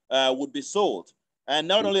harvested would be sold. And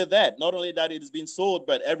not only that it is being sold,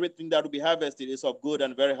 but everything that will be harvested is of good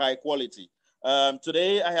and very high quality.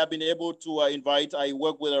 Today, I have been able to I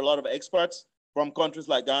work with a lot of experts from countries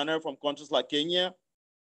like Ghana, from countries like Kenya,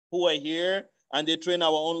 who are here, and they train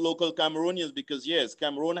our own local Cameroonians, because yes,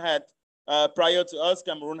 Cameroon had, prior to us,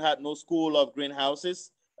 Cameroon had no school of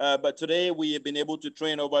greenhouses. But today we have been able to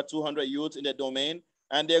train over 200 youths in the domain,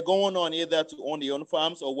 and they're going on either to own their own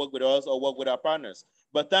farms or work with us or work with our partners.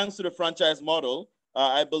 But thanks to the franchise model,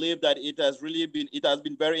 I believe that it has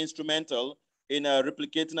been very instrumental in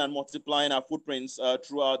replicating and multiplying our footprints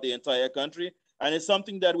throughout the entire country. And it's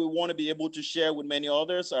something that we want to be able to share with many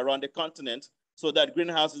others around the continent, so that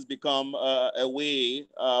greenhouses become a way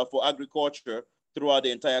for agriculture throughout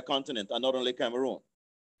the entire continent, and not only Cameroon.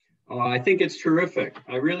 Oh, I think it's terrific.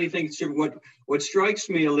 I really think what strikes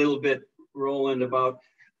me a little bit, Roland, about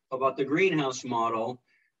the greenhouse model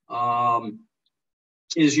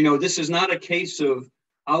is, this is not a case of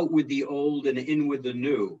out with the old and in with the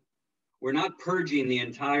new. We're not purging the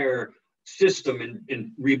entire system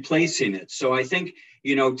and replacing it. So I think,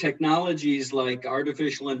 technologies like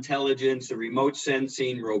artificial intelligence, remote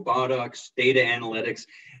sensing, robotics, data analytics,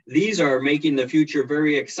 these are making the future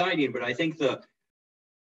very exciting. But I think the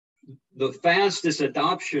fastest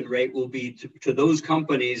adoption rate will be to those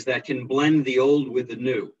companies that can blend the old with the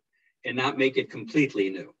new and not make it completely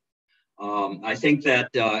new. I think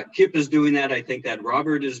that Kip is doing that. I think that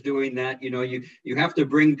Robert is doing that. You have to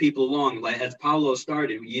bring people along. As Paolo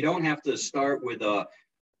started, you don't have to start with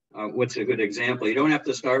what's a good example? You don't have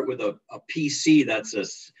to start with a PC that's a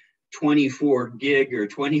 24 gig or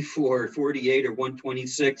 2448 or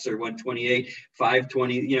 126 or 128,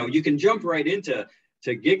 520. You can jump right into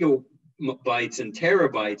gigabytes and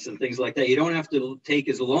terabytes and things like that. You don't have to take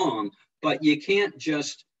as long, but you can't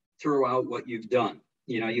just throw out what you've done.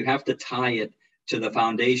 You have to tie it to the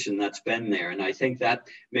foundation that's been there. And I think that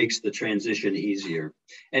makes the transition easier.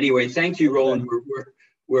 Anyway, thank you, Roland.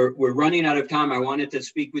 We're running out of time. I wanted to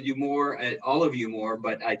speak with you more, all of you more,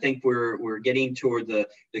 but I think we're getting toward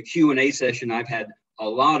the Q&A session. I've had a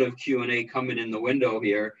lot of Q&A coming in the window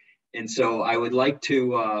here. And so I would like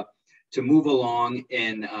to move along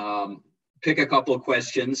and pick a couple of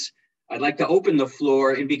questions. I'd like to open the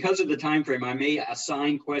floor, and because of the time frame, I may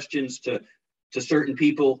assign questions to certain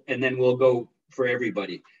people, and then we'll go for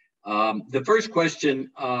everybody. The first question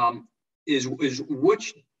is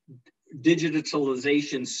which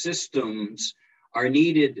digitalization systems are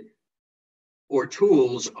needed or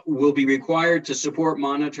tools will be required to support,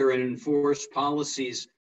 monitor, and enforce policies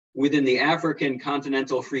within the African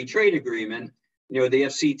Continental Free Trade Agreement, the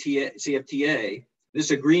CFTA.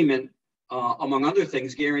 This agreement, among other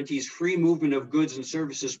things, guarantees free movement of goods and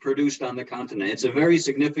services produced on the continent. It's a very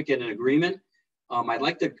significant agreement. I'd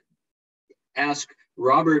like to ask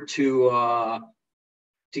Robert to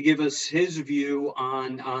give us his view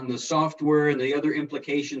on the software and the other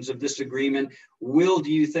implications of this agreement.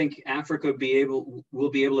 Do you think Africa will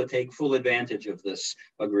be able to take full advantage of this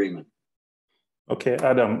agreement? Okay,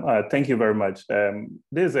 Adam, thank you very much.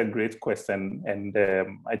 This is a great question. And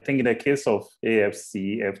I think in the case of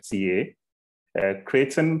AFCFTA,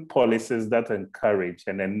 creating policies that encourage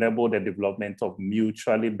and enable the development of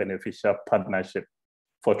mutually beneficial partnership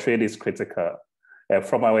for trade is critical.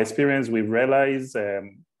 From our experience, we realize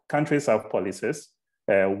countries have policies.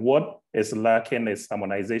 What is lacking is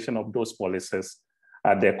harmonization of those policies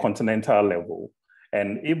at the continental level.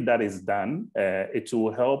 And if that is done, it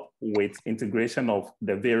will help with integration of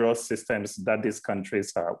the various systems that these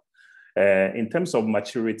countries have. In terms of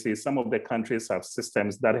maturity, some of the countries have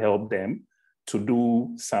systems that help them to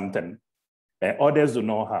do something. Others do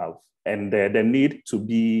not have. And there need to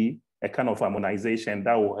be a kind of harmonization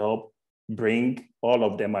that will help bring all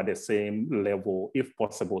of them at the same level, if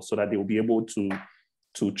possible, so that they will be able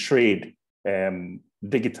to trade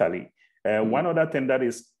digitally. One other thing that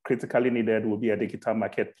is critically needed will be a digital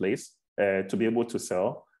marketplace to be able to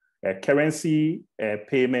sell. Currency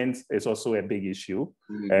payments is also a big issue.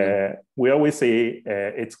 We always say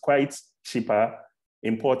it's quite cheaper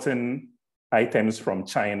importing items from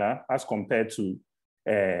China as compared to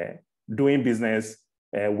doing business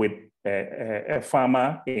with a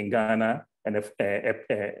farmer in Ghana and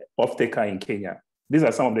a off-taker in Kenya. These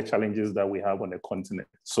are some of the challenges that we have on the continent.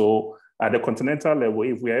 So at the continental level,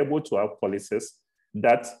 if we are able to have policies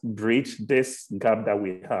that bridge this gap that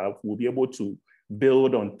we have, we'll be able to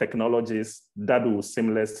build on technologies that will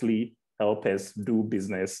seamlessly help us do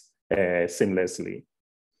business seamlessly.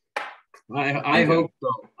 I hope so.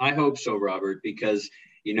 I hope so, Robert, because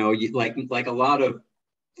like a lot of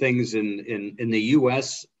things in the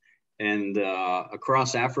U.S. and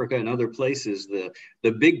across Africa and other places,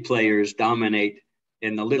 the big players dominate,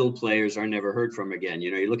 and the little players are never heard from again.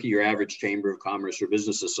 You look at your average chamber of commerce or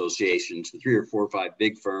business associations, the 3 or 4 or 5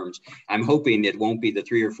 big firms. I'm hoping it won't be the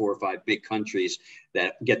 3 or 4 or 5 big countries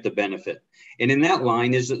that get the benefit. And in that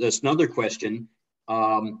line is that's another question.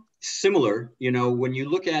 Similar, when you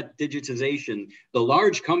look at digitization, the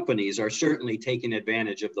large companies are certainly taking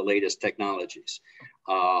advantage of the latest technologies.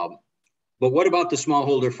 But what about the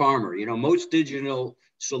smallholder farmer? Most digital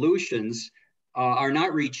solutions are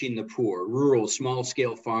not reaching the poor, rural,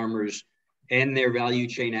 small-scale farmers and their value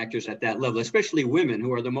chain actors at that level, especially women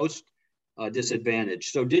who are the most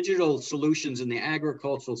disadvantaged. So digital solutions in the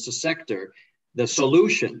agricultural sector, the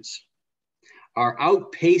solutions are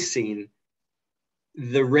outpacing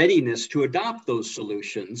the readiness to adopt those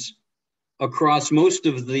solutions across most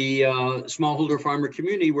of the smallholder farmer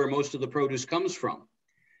community where most of the produce comes from.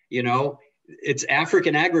 It's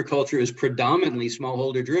African agriculture is predominantly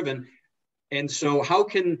smallholder driven. And so how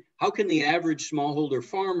can the average smallholder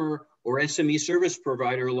farmer or SME service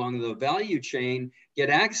provider along the value chain get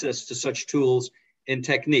access to such tools and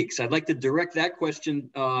techniques? I'd like to direct that question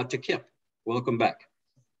to Kip. Welcome back.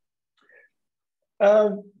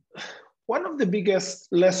 One of the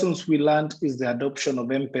biggest lessons we learned is the adoption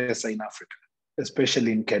of M-Pesa in Africa,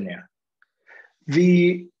 especially in Kenya.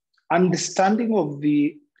 The understanding of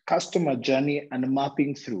the customer journey and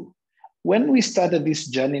mapping through. When we started this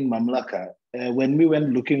journey in Mamlaka, when we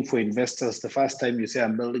went looking for investors, the first time you say,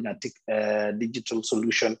 I'm building a digital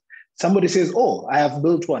solution, somebody says, oh, I have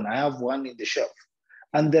built one. I have one in the shelf.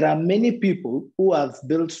 And there are many people who have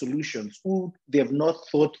built solutions who they have not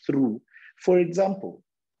thought through. For example,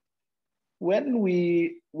 when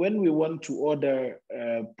we want to order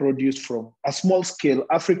produce from a small scale,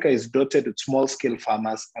 Africa is dotted with small scale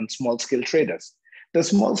farmers and small scale traders. The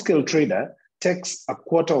small scale trader takes a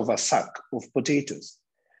quarter of a sack of potatoes.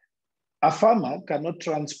 A farmer cannot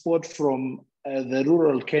transport from the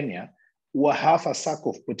rural Kenya half a sack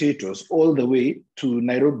of potatoes all the way to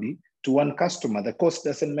Nairobi to one customer. The cost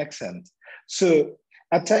doesn't make sense. So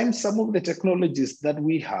at times, some of the technologies that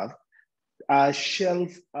we have are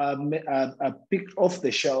picked off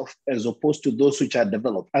the shelf as opposed to those which are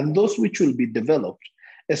developed. And those which will be developed,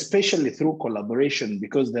 especially through collaboration,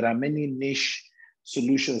 because there are many niche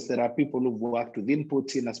solutions. There are people who've worked with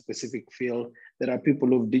inputs in a specific field. There are people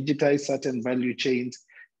who've digitized certain value chains,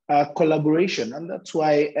 collaboration. And that's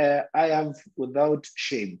why I have, without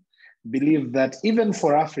shame, believe that even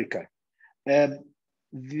for Africa,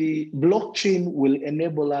 the blockchain will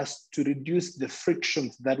enable us to reduce the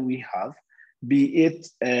frictions that we have, be it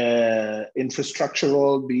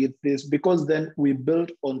infrastructural, be it this, because then we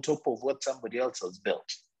build on top of what somebody else has built.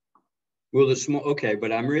 Well, okay,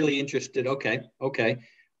 but I'm really interested. Okay.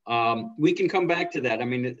 We can come back to that. I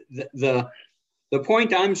mean, the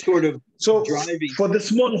point I'm sort of driving for the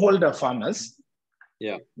smallholder farmers,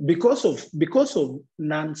 yeah, because of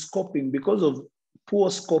non-scoping, because of poor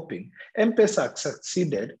scoping, M-Pesa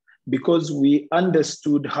succeeded because we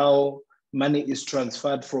understood how money is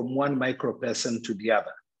transferred from one micro person to the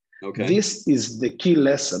other. Okay. This is the key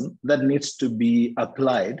lesson that needs to be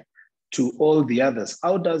applied to all the others.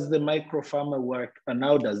 How does the micro farmer work, and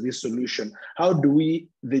how does this solution? How do we?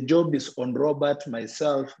 The job is on Robert,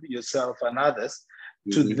 myself, yourself, and others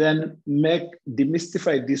to then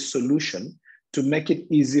demystify this solution to make it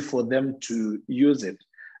easy for them to use it.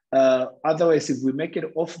 Otherwise, if we make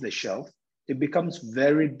it off the shelf, it becomes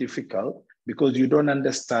very difficult because you don't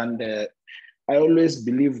understand. I always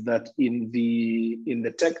believe that in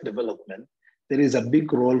the tech development, there is a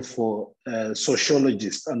big role for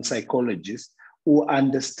sociologists and psychologists who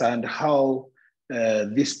understand how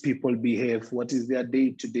these people behave, what is their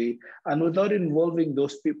day-to-day, and without involving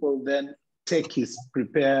those people, then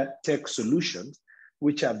prepare tech solutions,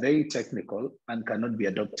 which are very technical and cannot be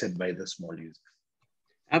adopted by the small users.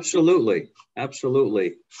 Absolutely,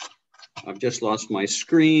 absolutely. I've just lost my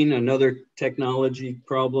screen. Another technology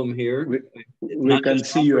problem here. We can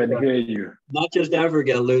see you and hear you. Not just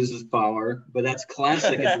Africa loses power, but that's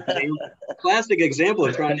classic example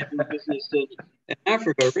of trying to do business in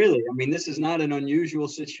Africa. Really, I mean, this is not an unusual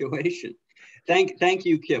situation. Thank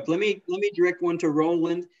you, Kip. Let me direct one to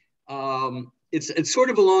Roland. It's sort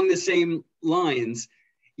of along the same lines.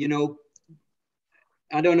 You know,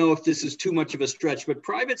 I don't know if this is too much of a stretch, but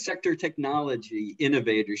private sector technology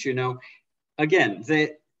innovators, you know, again,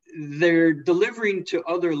 they're delivering to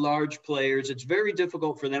other large players. It's very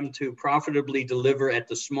difficult for them to profitably deliver at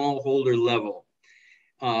the smallholder level.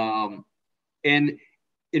 And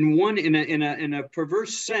in a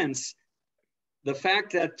perverse sense, the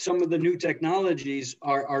fact that some of the new technologies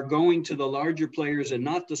are going to the larger players and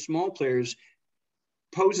not the small players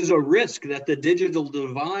poses a risk that the digital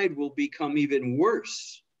divide will become even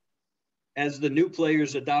worse as the new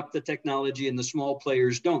players adopt the technology and the small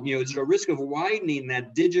players don't. You know, it's a risk of widening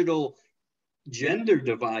that digital gender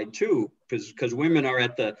divide too, because women are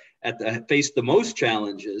face the most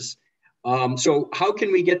challenges. So how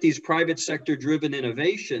can we get these private sector driven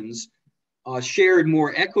innovations shared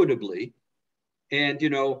more equitably? And, you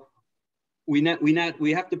know, we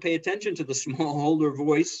have to pay attention to the smallholder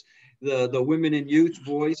voice, the women and youth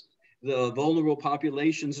voice, the vulnerable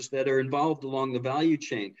populations that are involved along the value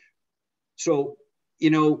chain. So, you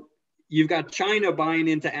know, you've got China buying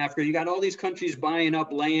into Africa. You got all these countries buying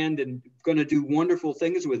up land and going to do wonderful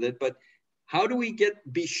things with it. But how do we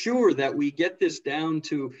be sure that we get this down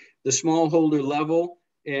to the smallholder level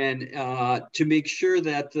and to make sure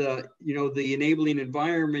that, you know, the enabling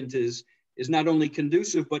environment is not only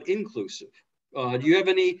conducive, but inclusive? Do you have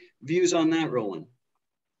any views on that, Roland?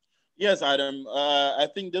 Yes, Adam. I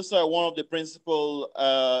think this is one of the principal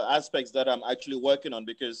aspects that I'm actually working on,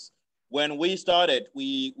 because when we started,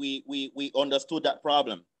 we understood that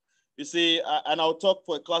problem. You see, and I'll talk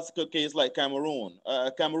for a classical case like Cameroon.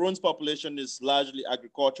 Cameroon's population is largely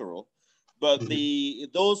agricultural, but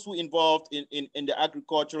those who involved in the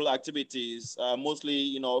agricultural activities, mostly,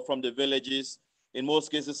 you know, from the villages, in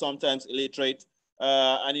most cases, sometimes illiterate,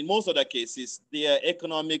 and in most other cases, their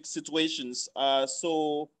economic situations are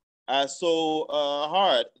so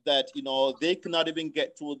hard that, you know, they cannot even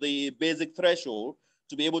get to the basic threshold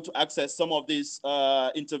to be able to access some of these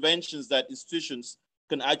interventions that institutions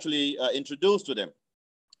can actually introduce to them.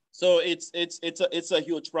 So it's a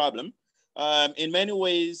huge problem. In many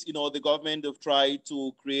ways, you know, the government have tried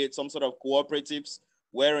to create some sort of cooperatives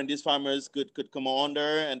wherein these farmers could come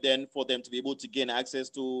under, and then for them to be able to gain access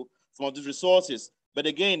to some of these resources. But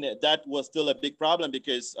again, that was still a big problem,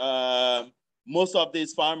 because most of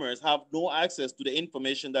these farmers have no access to the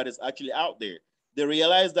information that is actually out there. They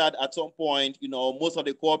realized that at some point, you know, most of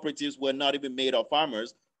the cooperatives were not even made of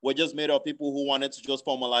farmers, were just made of people who wanted to just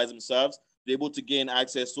formalize themselves, be able to gain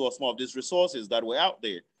access to some of these resources that were out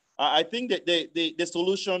there. I think that the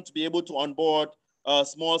solution to be able to onboard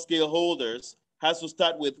small scale holders has to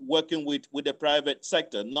start with working with the private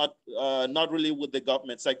sector, not really with the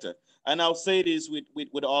government sector. And I'll say this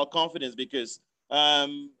with all confidence, because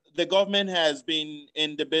the government has been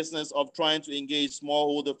in the business of trying to engage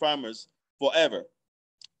smallholder farmers forever.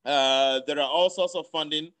 There are all sorts of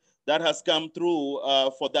funding that has come through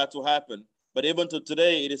for that to happen. But even to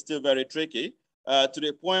today, it is still very tricky, to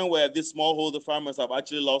the point where these smallholder farmers have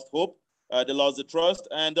actually lost hope, they lost the trust,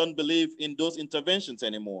 and don't believe in those interventions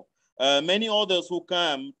anymore. Many others who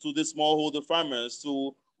come to the smallholder farmers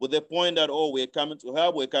with the point that, oh, we're coming to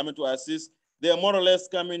help, we're coming to assist, they are more or less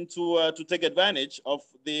coming to take advantage of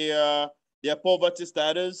their poverty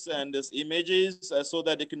status and these images so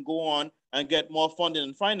that they can go on and get more funding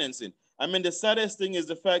and financing. I mean, the saddest thing is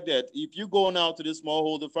the fact that if you go now to the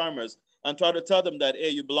smallholder farmers and try to tell them that, hey,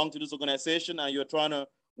 you belong to this organization and you're trying to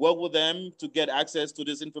work with them to get access to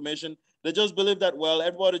this information, they just believe that, well,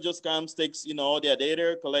 everybody just comes, takes, you know, their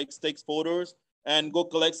data, takes photos, and go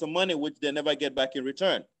collect some money, which they never get back in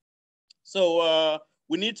return. So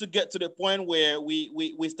we need to get to the point where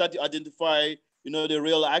we start to identify, you know, the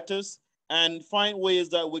real actors and find ways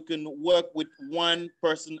that we can work with one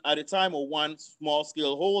person at a time or one small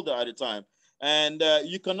scale holder at a time. And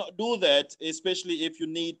you cannot do that, especially if you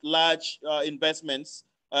need large investments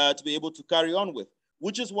to be able to carry on with.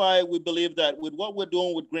 which is why we believe that with what we're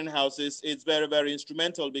doing with greenhouses, it's very, very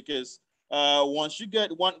instrumental, because once you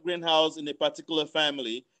get one greenhouse in a particular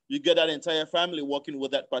family, you get that entire family working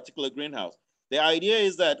with that particular greenhouse. The idea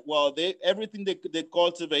is that, well, everything they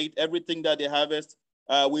cultivate, everything that they harvest,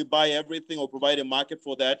 we buy everything or provide a market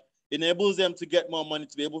for that, enables them to get more money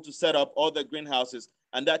to be able to set up other greenhouses,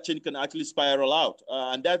 and that chain can actually spiral out.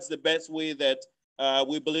 And that's the best way that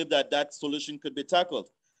we believe that solution could be tackled.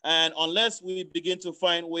 And unless we begin to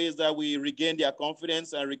find ways that we regain their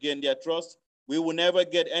confidence and regain their trust, we will never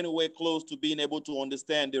get anywhere close to being able to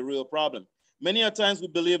understand the real problem. Many a times we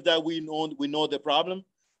believe that we know the problem,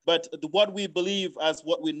 but what we believe as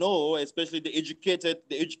what we know, especially the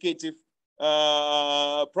educative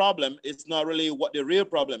problem, is not really what the real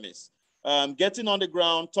problem is. Getting on the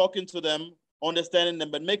ground, talking to them, understanding them,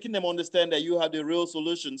 but making them understand that you have the real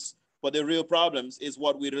solutions for the real problems is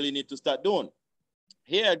what we really need to start doing.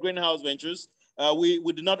 Here at Greenhouse Ventures, we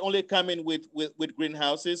did not only come in with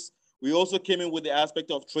greenhouses, we also came in with the aspect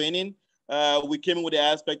of training. We came in with the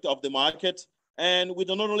aspect of the market, and we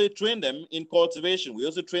do not only train them in cultivation, we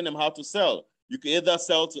also train them how to sell. You can either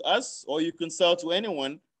sell to us or you can sell to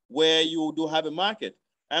anyone where you do have a market.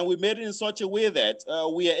 And we made it in such a way that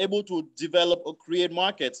we are able to develop or create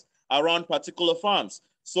markets around particular farms.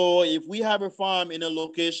 So if we have a farm in a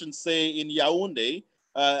location, say in Yaoundé,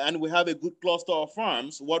 and we have a good cluster of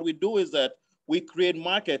farms, what we do is that we create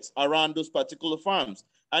markets around those particular farms.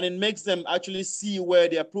 And it makes them actually see where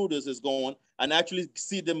their produce is going and actually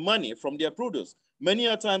see the money from their produce. Many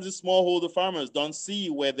a times the smallholder farmers don't see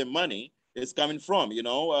where the money is coming from. You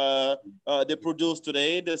know, they produce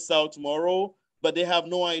today, they sell tomorrow, but they have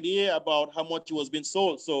no idea about how much it was being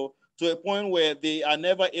sold. So to a point where they are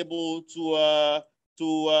never able to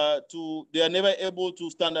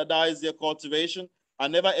standardize their cultivation, are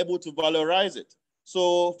never able to valorize it.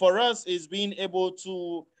 So for us, is being able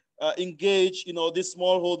to engage, you know, these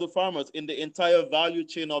smallholder farmers in the entire value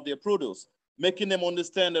chain of their produce, making them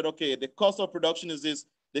understand that, okay, the cost of production is this,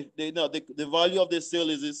 the value of the sale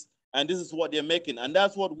is this, and this is what they're making. And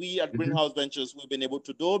that's what we at Greenhouse Ventures, we've been able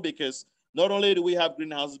to do, because not only do we have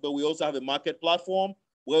greenhouses, but we also have a market platform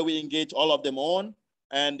where we engage all of them on,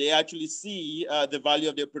 and they actually see the value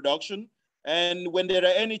of their production. And when there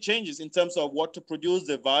are any changes in terms of what to produce,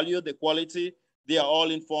 the value, the quality, they are all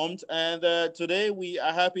informed. And today we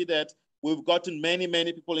are happy that we've gotten many,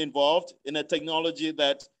 many people involved in a technology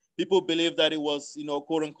that people believe that it was, you know,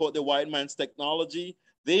 quote unquote, the white man's technology.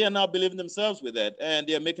 They are now believing themselves with that, and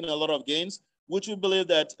they are making a lot of gains, which we believe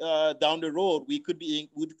that down the road, we could be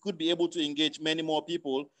able to engage many more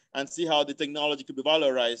people and see how the technology could be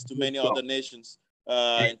valorized to many other nations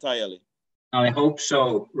entirely. I hope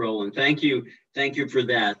so, Roland. Thank you for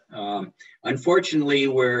that. Unfortunately,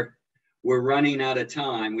 we're running out of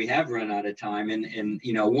time. We have run out of time, and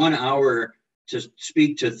you know, 1 hour to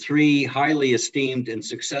speak to 3 highly esteemed and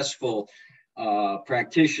successful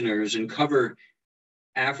practitioners and cover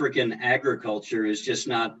African agriculture is just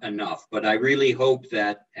not enough. But I really hope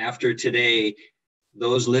that after today,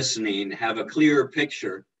 those listening have a clearer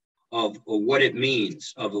picture of what it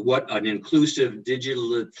means, of what an inclusive,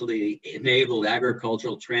 digitally enabled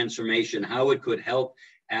agricultural transformation, how it could help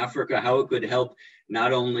Africa, how it could help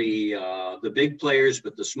not only the big players,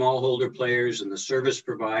 but the smallholder players and the service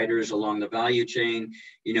providers along the value chain.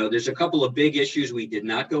 You know, there's a couple of big issues we did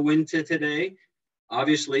not go into today.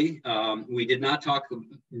 Obviously, we did not talk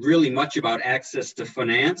really much about access to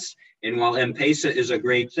finance. And while M-Pesa is a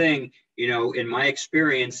great thing, you know, in my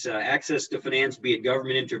experience, access to finance, be it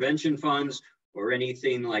government intervention funds or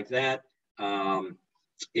anything like that,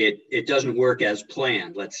 it doesn't work as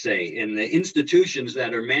planned, let's say. And the institutions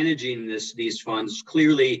that are managing these funds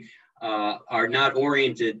clearly are not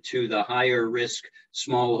oriented to the higher risk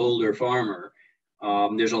smallholder farmer.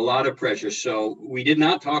 There's a lot of pressure. So we did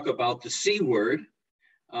not talk about the C word.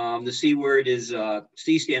 The C word is,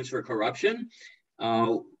 C stands for corruption.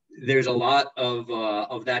 There's a lot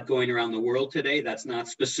of that going around the world today. That's not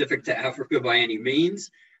specific to Africa by any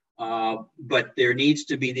means, but there needs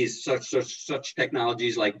to be these such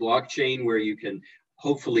technologies like blockchain, where you can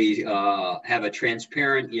hopefully have a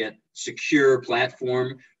transparent yet secure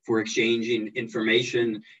platform for exchanging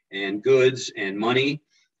information and goods and money.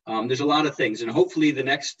 There's a lot of things, and hopefully the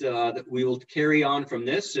next, we will carry on from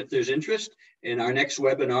this if there's interest. In our next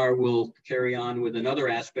webinar, we'll carry on with another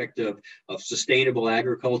aspect of sustainable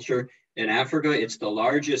agriculture in Africa. It's the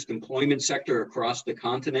largest employment sector across the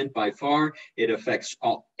continent by far. It affects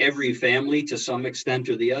every family to some extent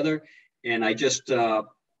or the other. And I just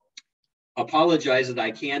apologize that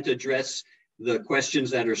I can't address the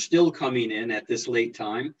questions that are still coming in at this late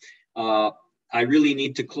time. I really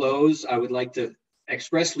need to close. I would like to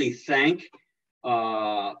expressly thank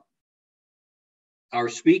our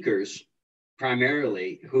speakers,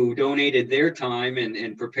 primarily, who donated their time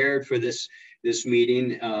and prepared for this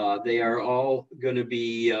meeting. They are all going to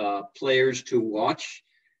be players to watch,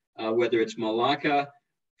 whether it's Mamlaka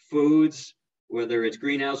Foods, whether it's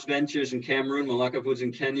Greenhouse Ventures in Cameroon, Mamlaka Foods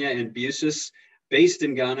in Kenya, and Busis, based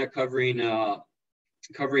in Ghana, covering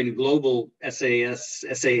global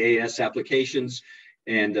SaaS applications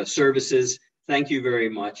and services. Thank you very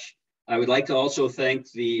much. I would like to also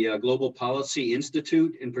thank the Global Policy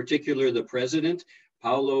Institute, in particular the president,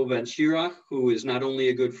 Paolo van Schirach, who is not only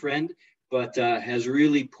a good friend, but has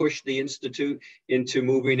really pushed the Institute into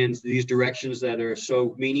moving in these directions that are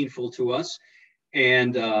so meaningful to us.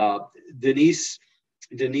 And Denise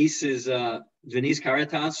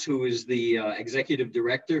Caritas, who is the executive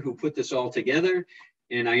director who put this all together.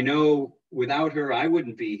 And I know without her, I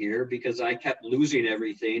wouldn't be here because I kept losing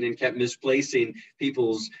everything and kept misplacing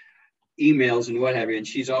people's emails and what have you. And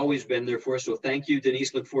she's always been there for us. So thank you,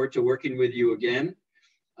 Denise. Look forward to working with you again.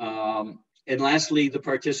 And lastly, the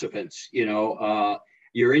participants, your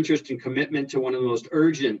interest and commitment to one of the most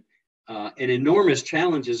urgent and enormous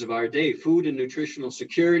challenges of our day, food and nutritional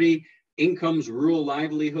security, incomes, rural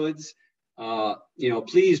livelihoods.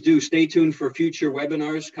 Please do stay tuned for future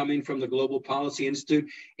webinars coming from the Global Policy Institute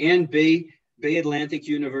and Bay Atlantic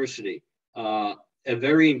University, a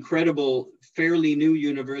very incredible, fairly new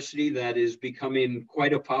university that is becoming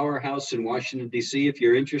quite a powerhouse in Washington, D.C. If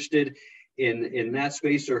you're interested in that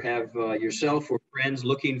space or have yourself or friends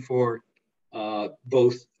looking for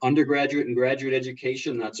both undergraduate and graduate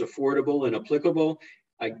education that's affordable and applicable,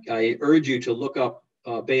 I urge you to look up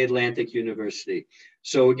Bay Atlantic University.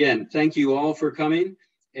 So again, thank you all for coming,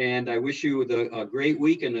 and I wish you a great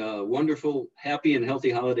week and a wonderful, happy, and healthy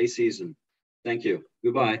holiday season. Thank you.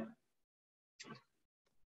 Goodbye.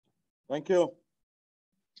 Thank you.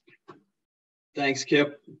 Thanks,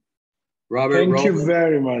 Kip. Robert, thank Roland. you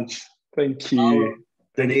very much. Thank you.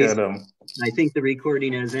 Thank you, Adam. I think the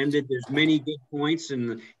recording has ended. There's many good points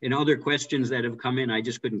and other questions that have come in. I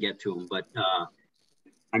just couldn't get to them, but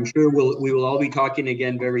I'm sure we will all be talking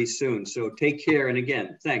again very soon. So take care. And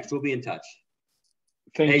again, thanks. We'll be in touch.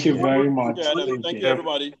 Thank you very much. Thank you,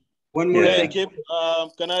 everybody. One more thing. Kip,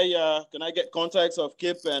 can I get contacts of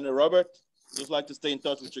Kip and Robert? Just like to stay in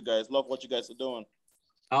touch with you guys. Love what you guys are doing.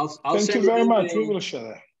 I'll Thank send you very much. We will share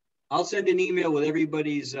that. I'll send an email with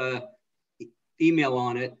everybody's email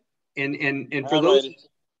on it. And for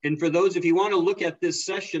those, if you want to look at this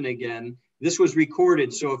session again, this was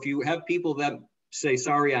recorded. So if you have people that say,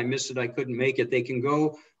 sorry, I missed it, I couldn't make it, they can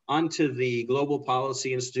go onto the Global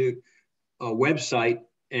Policy Institute website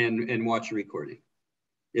and watch a recording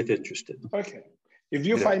if interested. Okay. If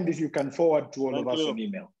you find this, you can forward to all of us an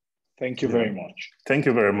email. Thank you very much. Thank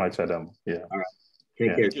you very much, Adam. Yeah. All right.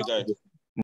 Take care. Thank you, guys.